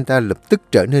mặt anh ta lập tức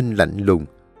trở nên lạnh lùng.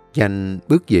 Danh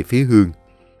bước về phía Hương.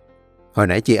 Hồi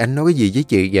nãy chị Ánh nói cái gì với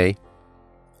chị vậy?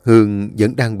 Hương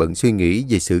vẫn đang bận suy nghĩ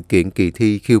về sự kiện kỳ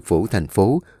thi khiêu vũ thành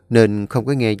phố nên không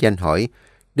có nghe Danh hỏi.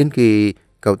 Đến khi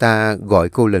cậu ta gọi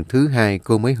cô lần thứ 2,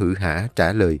 cô mới hử hả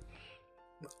trả lời.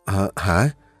 Hả?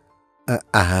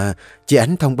 Chị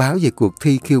Ánh thông báo về cuộc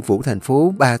thi khiêu vũ thành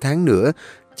phố 3 tháng nữa.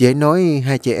 Chị ấy nói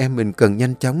hai chị em mình cần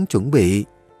nhanh chóng chuẩn bị.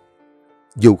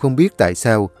 Dù không biết tại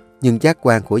sao, nhưng giác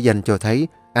quan của Danh cho thấy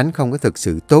Ánh không có thực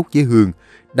sự tốt với Hương.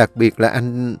 Đặc biệt là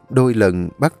anh đôi lần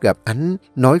bắt gặp Ánh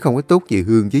nói không có tốt về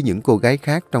Hương với những cô gái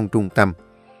khác trong trung tâm.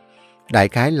 Đại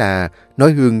khái là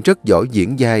nói Hương rất giỏi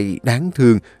diễn vai đáng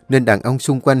thương nên đàn ông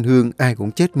xung quanh Hương ai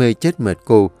cũng chết mê chết mệt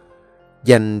cô.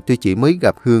 Danh tuy chỉ mới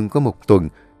gặp Hương có 1 tuần,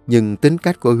 nhưng tính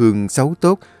cách của Hương xấu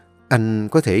tốt, anh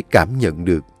có thể cảm nhận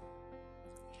được.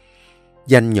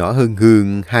 Danh nhỏ hơn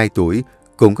Hương 2 tuổi,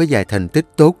 cũng có vài thành tích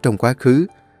tốt trong quá khứ.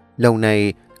 Lâu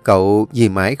nay, cậu vì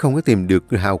mãi không có tìm được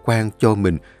hào quang cho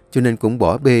mình, cho nên cũng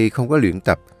bỏ bê không có luyện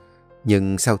tập.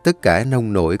 Nhưng sau tất cả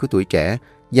nông nổi của tuổi trẻ,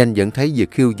 Danh vẫn thấy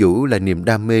việc khiêu vũ là niềm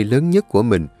đam mê lớn nhất của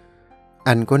mình.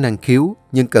 Anh có năng khiếu,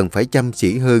 nhưng cần phải chăm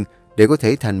chỉ hơn để có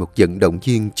thể thành một vận động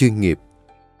viên chuyên nghiệp.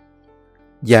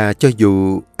 Và cho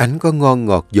dù Ánh có ngon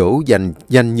ngọt dỗ dành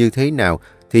Danh như thế nào,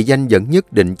 thì Danh vẫn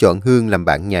nhất định chọn Hương làm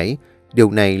bạn nhảy.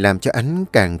 Điều này làm cho Ánh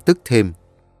càng tức thêm.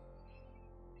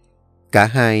 Cả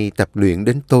hai tập luyện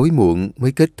đến tối muộn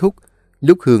mới kết thúc.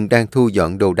 Lúc Hương đang thu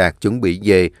dọn đồ đạc chuẩn bị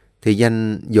về, thì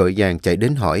Danh vội vàng chạy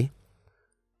đến hỏi.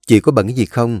 Chị có bận cái gì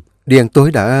không? Đi ăn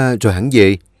tối đã rồi hẳn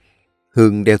về.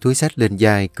 Hương đeo túi xách lên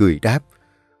vai, cười đáp.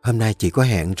 Hôm nay chị có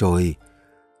hẹn rồi.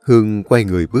 Hương quay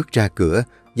người bước ra cửa,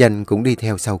 Danh cũng đi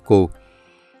theo sau cô.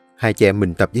 Hai chị em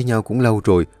mình tập với nhau cũng lâu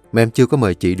rồi, mà em chưa có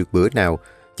mời chị được bữa nào.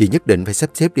 Chị nhất định phải sắp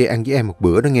xếp đi ăn với em một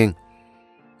bữa đó nghe.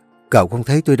 Cậu không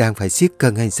thấy tôi đang phải siết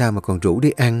cân hay sao mà còn rủ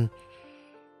đi ăn?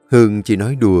 Hương chỉ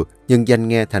nói đùa, nhưng Danh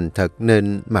nghe thành thật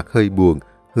nên mặt hơi buồn.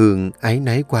 Hương áy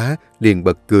náy quá, liền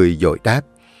bật cười dội đáp.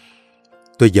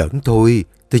 Tôi giỡn thôi,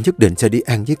 tôi nhất định sẽ đi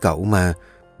ăn với cậu mà.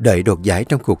 Đợi đoạt giải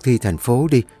trong cuộc thi thành phố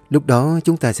đi, lúc đó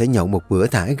chúng ta sẽ nhậu một bữa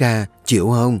thả ga, chịu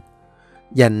không?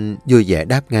 Danh vui vẻ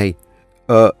đáp ngay.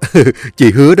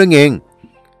 Chị hứa đó nghe.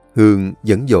 Hương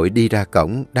vẫn vội đi ra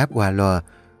cổng, đáp qua loa.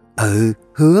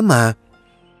 Hứa mà.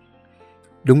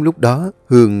 Đúng lúc đó,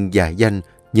 Hương và Danh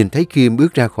nhìn thấy Khiêm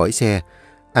bước ra khỏi xe.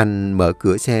 Anh mở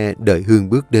cửa xe đợi Hương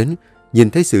bước đến. Nhìn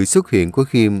thấy sự xuất hiện của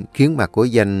Khiêm khiến mặt của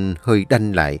Danh hơi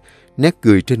đanh lại. Nét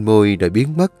cười trên môi đã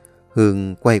biến mất.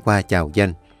 Hương quay qua chào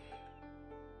Danh.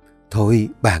 Thôi,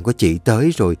 bạn của chị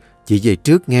tới rồi. Chị về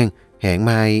trước nghe. Hẹn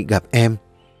mai gặp em.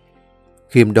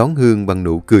 Khiêm đón Hương bằng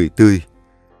nụ cười tươi.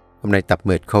 Hôm nay tập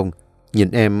mệt không?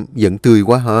 Nhìn em vẫn tươi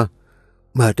quá hả?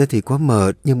 Mệt đó thì có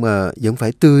mệt, nhưng mà vẫn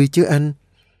phải tươi chứ anh.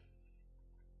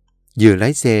 Vừa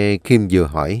lái xe, Khiêm vừa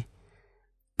hỏi.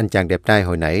 Anh chàng đẹp trai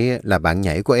hồi nãy là bạn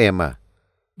nhảy của em à?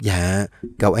 Dạ,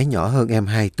 cậu ấy nhỏ hơn em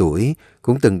 2 tuổi,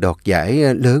 cũng từng đoạt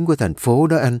giải lớn của thành phố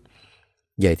đó anh.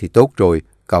 Vậy thì tốt rồi,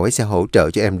 cậu ấy sẽ hỗ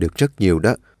trợ cho em được rất nhiều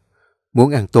đó.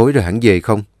 Muốn ăn tối rồi hẳn về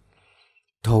không?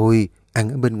 Thôi, ăn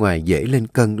ở bên ngoài dễ lên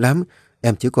cân lắm.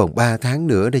 Em chỉ còn 3 tháng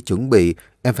nữa để chuẩn bị,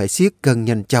 em phải siết cân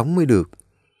nhanh chóng mới được.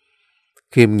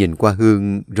 Khiêm nhìn qua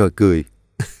Hương rồi cười.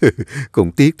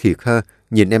 Cũng tiếc thiệt ha,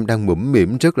 nhìn em đang mũm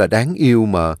mĩm rất là đáng yêu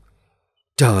mà.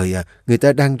 Trời à, người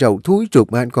ta đang rầu thúi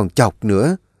ruột mà anh còn chọc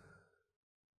nữa.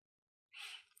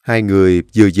 Hai người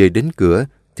vừa về đến cửa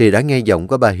thì đã nghe giọng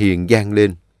của bà Hiền vang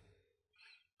lên.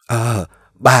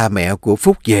 Ba mẹ của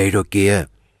Phúc về rồi kìa.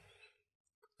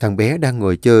 Thằng bé đang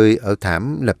ngồi chơi ở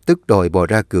thảm lập tức đòi bò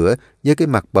ra cửa với cái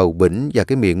mặt bầu bĩnh và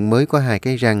cái miệng mới có 2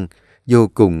 cái răng, vô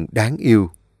cùng đáng yêu.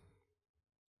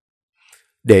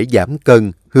 Để giảm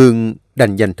cân, Hương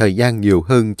đành dành thời gian nhiều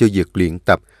hơn cho việc luyện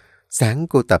tập. Sáng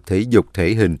cô tập thể dục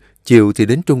thể hình, chiều thì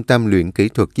đến trung tâm luyện kỹ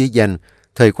thuật với Danh.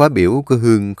 Thời khóa biểu của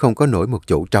Hương không có nổi một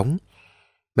chỗ trống.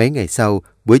 Mấy ngày sau,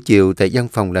 buổi chiều tại văn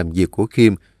phòng làm việc của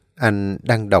Khiêm, anh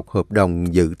đang đọc hợp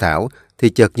đồng dự thảo thì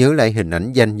chợt nhớ lại hình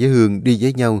ảnh Danh với Hương đi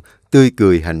với nhau, tươi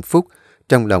cười hạnh phúc.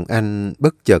 Trong lòng anh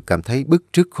bất chợt cảm thấy bứt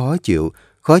rứt khó chịu.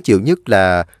 Khó chịu nhất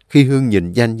là khi Hương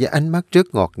nhìn Danh với ánh mắt rất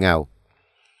ngọt ngào.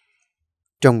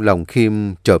 Trong lòng Khiêm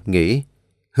chợt nghĩ,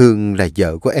 Hương là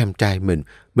vợ của em trai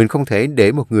mình không thể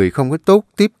để một người không có tốt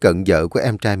tiếp cận vợ của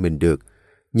em trai mình được.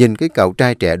 Nhìn cái cậu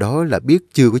trai trẻ đó là biết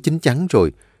chưa có chín chắn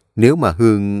rồi. Nếu mà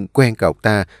Hương quen cậu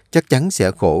ta, chắc chắn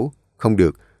sẽ khổ. Không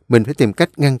được, mình phải tìm cách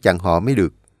ngăn chặn họ mới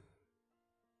được.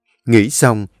 Nghĩ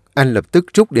xong, anh lập tức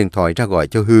rút điện thoại ra gọi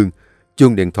cho Hương.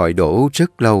 Chuông điện thoại đổ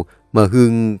rất lâu mà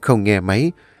Hương không nghe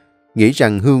máy. Nghĩ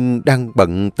rằng Hương đang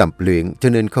bận tập luyện cho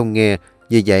nên không nghe,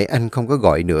 vì vậy anh không có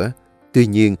gọi nữa. Tuy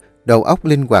nhiên, đầu óc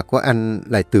linh hoạt của anh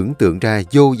lại tưởng tượng ra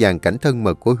vô vàn cảnh thân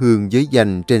mật của Hương với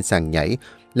Danh trên sàn nhảy,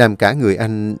 làm cả người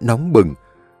anh nóng bừng.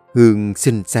 Hương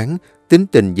xinh xắn, tính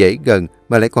tình dễ gần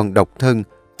mà lại còn độc thân,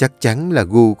 chắc chắn là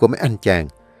gu của mấy anh chàng.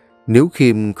 Nếu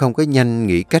Khiêm không có nhanh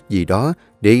nghĩ cách gì đó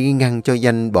để ngăn cho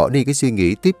Danh bỏ đi cái suy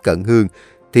nghĩ tiếp cận Hương,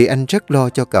 thì anh rất lo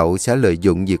cho cậu sẽ lợi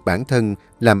dụng việc bản thân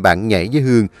làm bạn nhảy với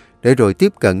Hương để rồi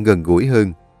tiếp cận gần gũi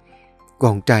hơn.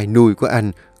 Con trai nuôi của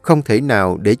anh không thể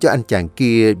nào để cho anh chàng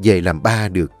kia về làm ba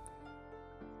được.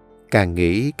 Càng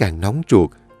nghĩ càng nóng ruột,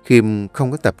 Khiêm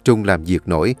không có tập trung làm việc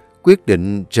nổi, quyết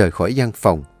định rời khỏi văn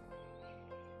phòng.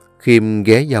 Khiêm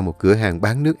ghé vào một cửa hàng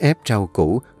bán nước ép rau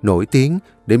củ nổi tiếng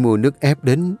để mua nước ép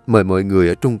đến mời mọi người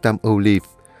ở trung tâm Olive.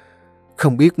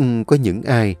 Không biết có những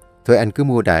ai, thôi anh cứ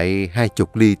mua đại 20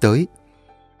 ly tới.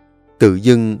 Tự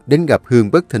dưng đến gặp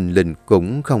Hương bất thình lình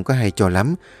cũng không có hay cho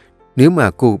lắm. Nếu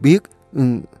mà cô biết,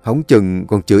 hổng chừng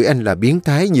còn chửi anh là biến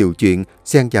thái nhiều chuyện,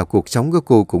 xen vào cuộc sống của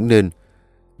cô cũng nên.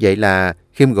 Vậy là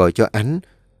Khiêm gọi cho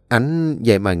Ánh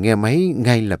vậy mà nghe máy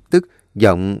ngay lập tức,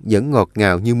 giọng vẫn ngọt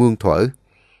ngào như muôn thuở.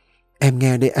 Em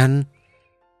nghe đây anh.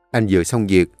 Anh vừa xong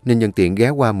việc nên nhân tiện ghé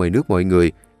qua mời nước mọi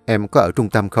người. Em có ở trung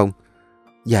tâm không?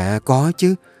 Dạ có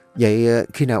chứ. Vậy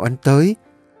khi nào anh tới?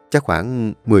 Chắc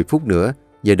khoảng 10 phút nữa.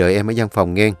 Giờ đợi em ở văn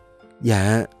phòng nghe.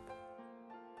 Dạ.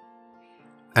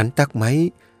 Ánh tắt máy.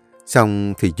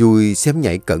 Xong thì vui xém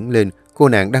nhảy cẩn lên. Cô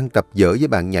nàng đang tập dở với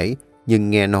bạn nhảy. Nhưng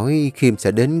nghe nói Khiêm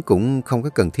sẽ đến cũng không có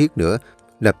cần thiết nữa.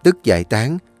 Lập tức giải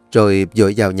tán. Rồi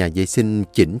vội vào nhà vệ sinh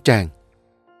chỉnh trang.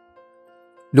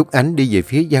 Lúc Ánh đi về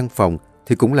phía văn phòng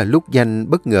thì cũng là lúc Danh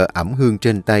bất ngờ ẵm Hương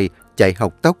trên tay, chạy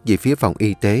học tốc về phía phòng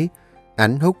y tế.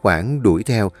 Ánh hốt hoảng đuổi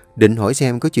theo, định hỏi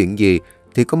xem có chuyện gì,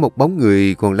 thì có một bóng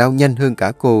người còn lao nhanh hơn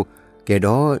cả cô. Kẻ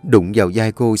đó đụng vào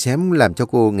vai cô xém làm cho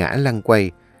cô ngã lăn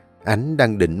quay. Ánh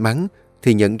đang định mắng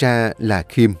thì nhận ra là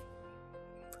Khiêm.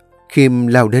 Khiêm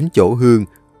lao đến chỗ Hương.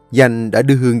 Danh đã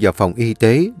đưa Hương vào phòng y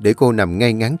tế để cô nằm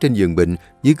ngay ngắn trên giường bệnh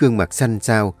với gương mặt xanh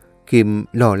xao. Khiêm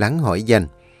lo lắng hỏi Danh.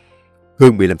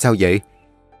 Hương bị làm sao vậy?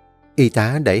 Y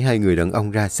tá đẩy hai người đàn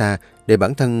ông ra xa để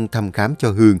bản thân thăm khám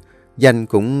cho Hương. Danh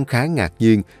cũng khá ngạc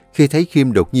nhiên khi thấy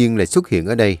Khiêm đột nhiên lại xuất hiện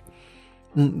ở đây.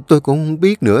 Tôi cũng không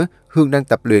biết nữa. Hương đang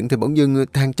tập luyện thì bỗng dưng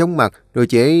than chóng mặt rồi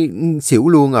chị ấy xỉu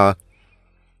luôn à.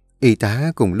 Y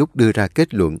tá cùng lúc đưa ra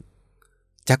kết luận.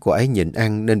 Chắc cô ấy nhịn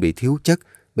ăn nên bị thiếu chất.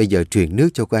 Bây giờ truyền nước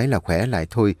cho cô ấy là khỏe lại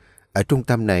thôi. Ở trung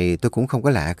tâm này tôi cũng không có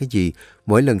lạ cái gì.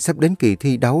 Mỗi lần sắp đến kỳ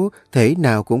thi đấu, thể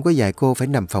nào cũng có vài cô phải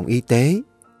nằm phòng y tế.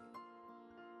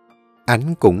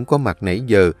 Ánh cũng có mặt nãy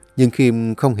giờ, nhưng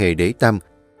Khiêm không hề để tâm.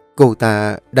 Cô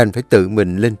ta đành phải tự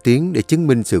mình lên tiếng để chứng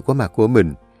minh sự có mặt của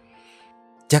mình.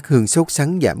 Chắc Hương sốt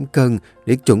sắng giảm cân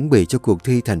để chuẩn bị cho cuộc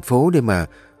thi thành phố đây mà.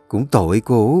 Cũng tội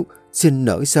cô, sinh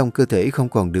nở xong cơ thể không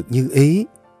còn được như ý.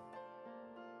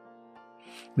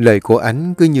 Lời của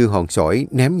Ánh cứ như hòn sỏi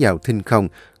ném vào thinh không,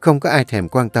 không có ai thèm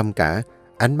quan tâm cả.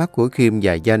 Ánh mắt của Khiêm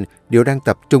và Danh đều đang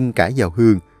tập trung cả vào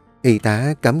Hương. Y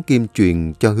tá cắm kim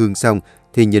truyền cho Hương xong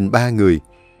thì nhìn ba người.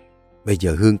 Bây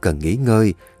giờ Hương cần nghỉ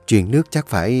ngơi, truyền nước chắc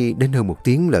phải đến hơn 1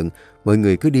 tiếng lận. Mọi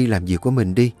người cứ đi làm việc của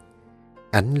mình đi.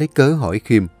 Ánh lấy cớ hỏi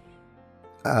Khiêm.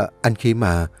 Anh Khiêm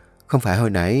à, không phải hồi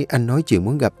nãy anh nói chuyện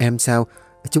muốn gặp em sao?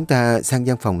 Chúng ta sang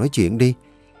văn phòng nói chuyện đi.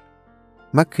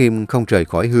 Mắt Khiêm không rời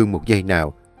khỏi Hương một giây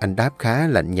nào. Anh đáp khá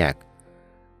lạnh nhạt.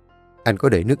 Anh có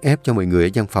để nước ép cho mọi người ở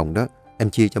văn phòng đó. Em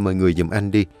chia cho mọi người giùm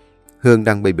anh đi. Hương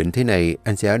đang bị bệnh thế này,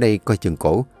 anh sẽ ở đây coi chừng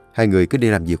cổ. Hai người cứ đi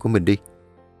làm việc của mình đi.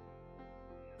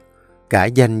 Cả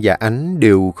Danh và Ánh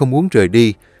đều không muốn rời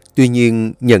đi. Tuy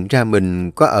nhiên nhận ra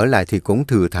mình có ở lại thì cũng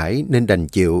thừa thãi nên đành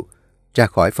chịu. Ra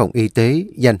khỏi phòng y tế,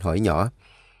 Danh hỏi nhỏ.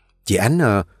 Chị Ánh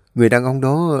à, người đàn ông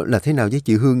đó là thế nào với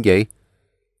chị Hương vậy?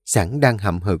 Sẵn đang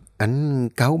hậm hực, Ánh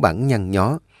cáu bẳn nhăn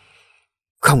nhó.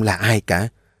 Không là ai cả.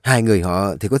 Hai người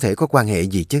họ thì có thể có quan hệ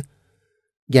gì chứ?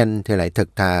 Danh thì lại thật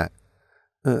thà.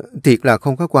 Thiệt là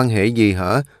không có quan hệ gì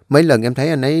hả? Mấy lần em thấy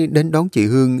anh ấy đến đón chị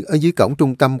Hương ở dưới cổng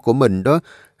trung tâm của mình đó.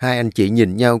 Hai anh chị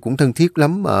nhìn nhau cũng thân thiết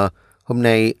lắm mà. Hôm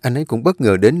nay anh ấy cũng bất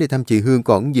ngờ đến để thăm chị Hương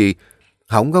còn gì.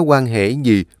 Không có quan hệ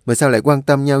gì mà sao lại quan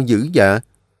tâm nhau dữ vậy?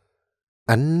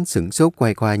 Ánh sửng sốt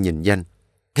quay qua nhìn Danh.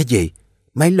 Cái gì?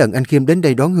 Mấy lần anh Khiêm đến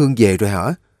đây đón Hương về rồi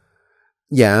hả?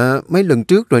 Dạ, mấy lần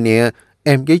trước rồi nè.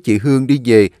 Em với chị Hương đi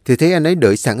về thì thấy anh ấy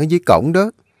đợi sẵn ở dưới cổng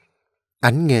đó.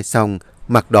 Ánh nghe xong,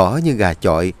 mặt đỏ như gà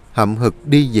chọi, hậm hực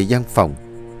đi về văn phòng.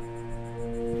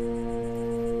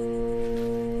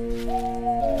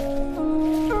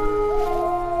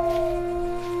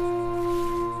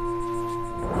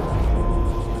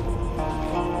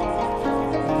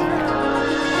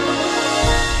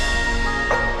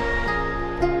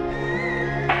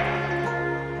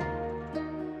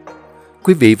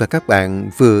 Quý vị và các bạn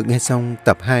vừa nghe xong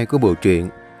tập 2 của bộ truyện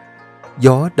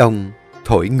Gió Đông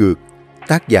Thổi Ngược,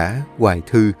 tác giả Hoài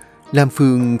Thư. Lam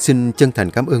Phương xin chân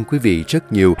thành cảm ơn quý vị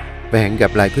rất nhiều và hẹn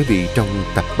gặp lại quý vị trong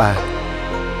tập 3.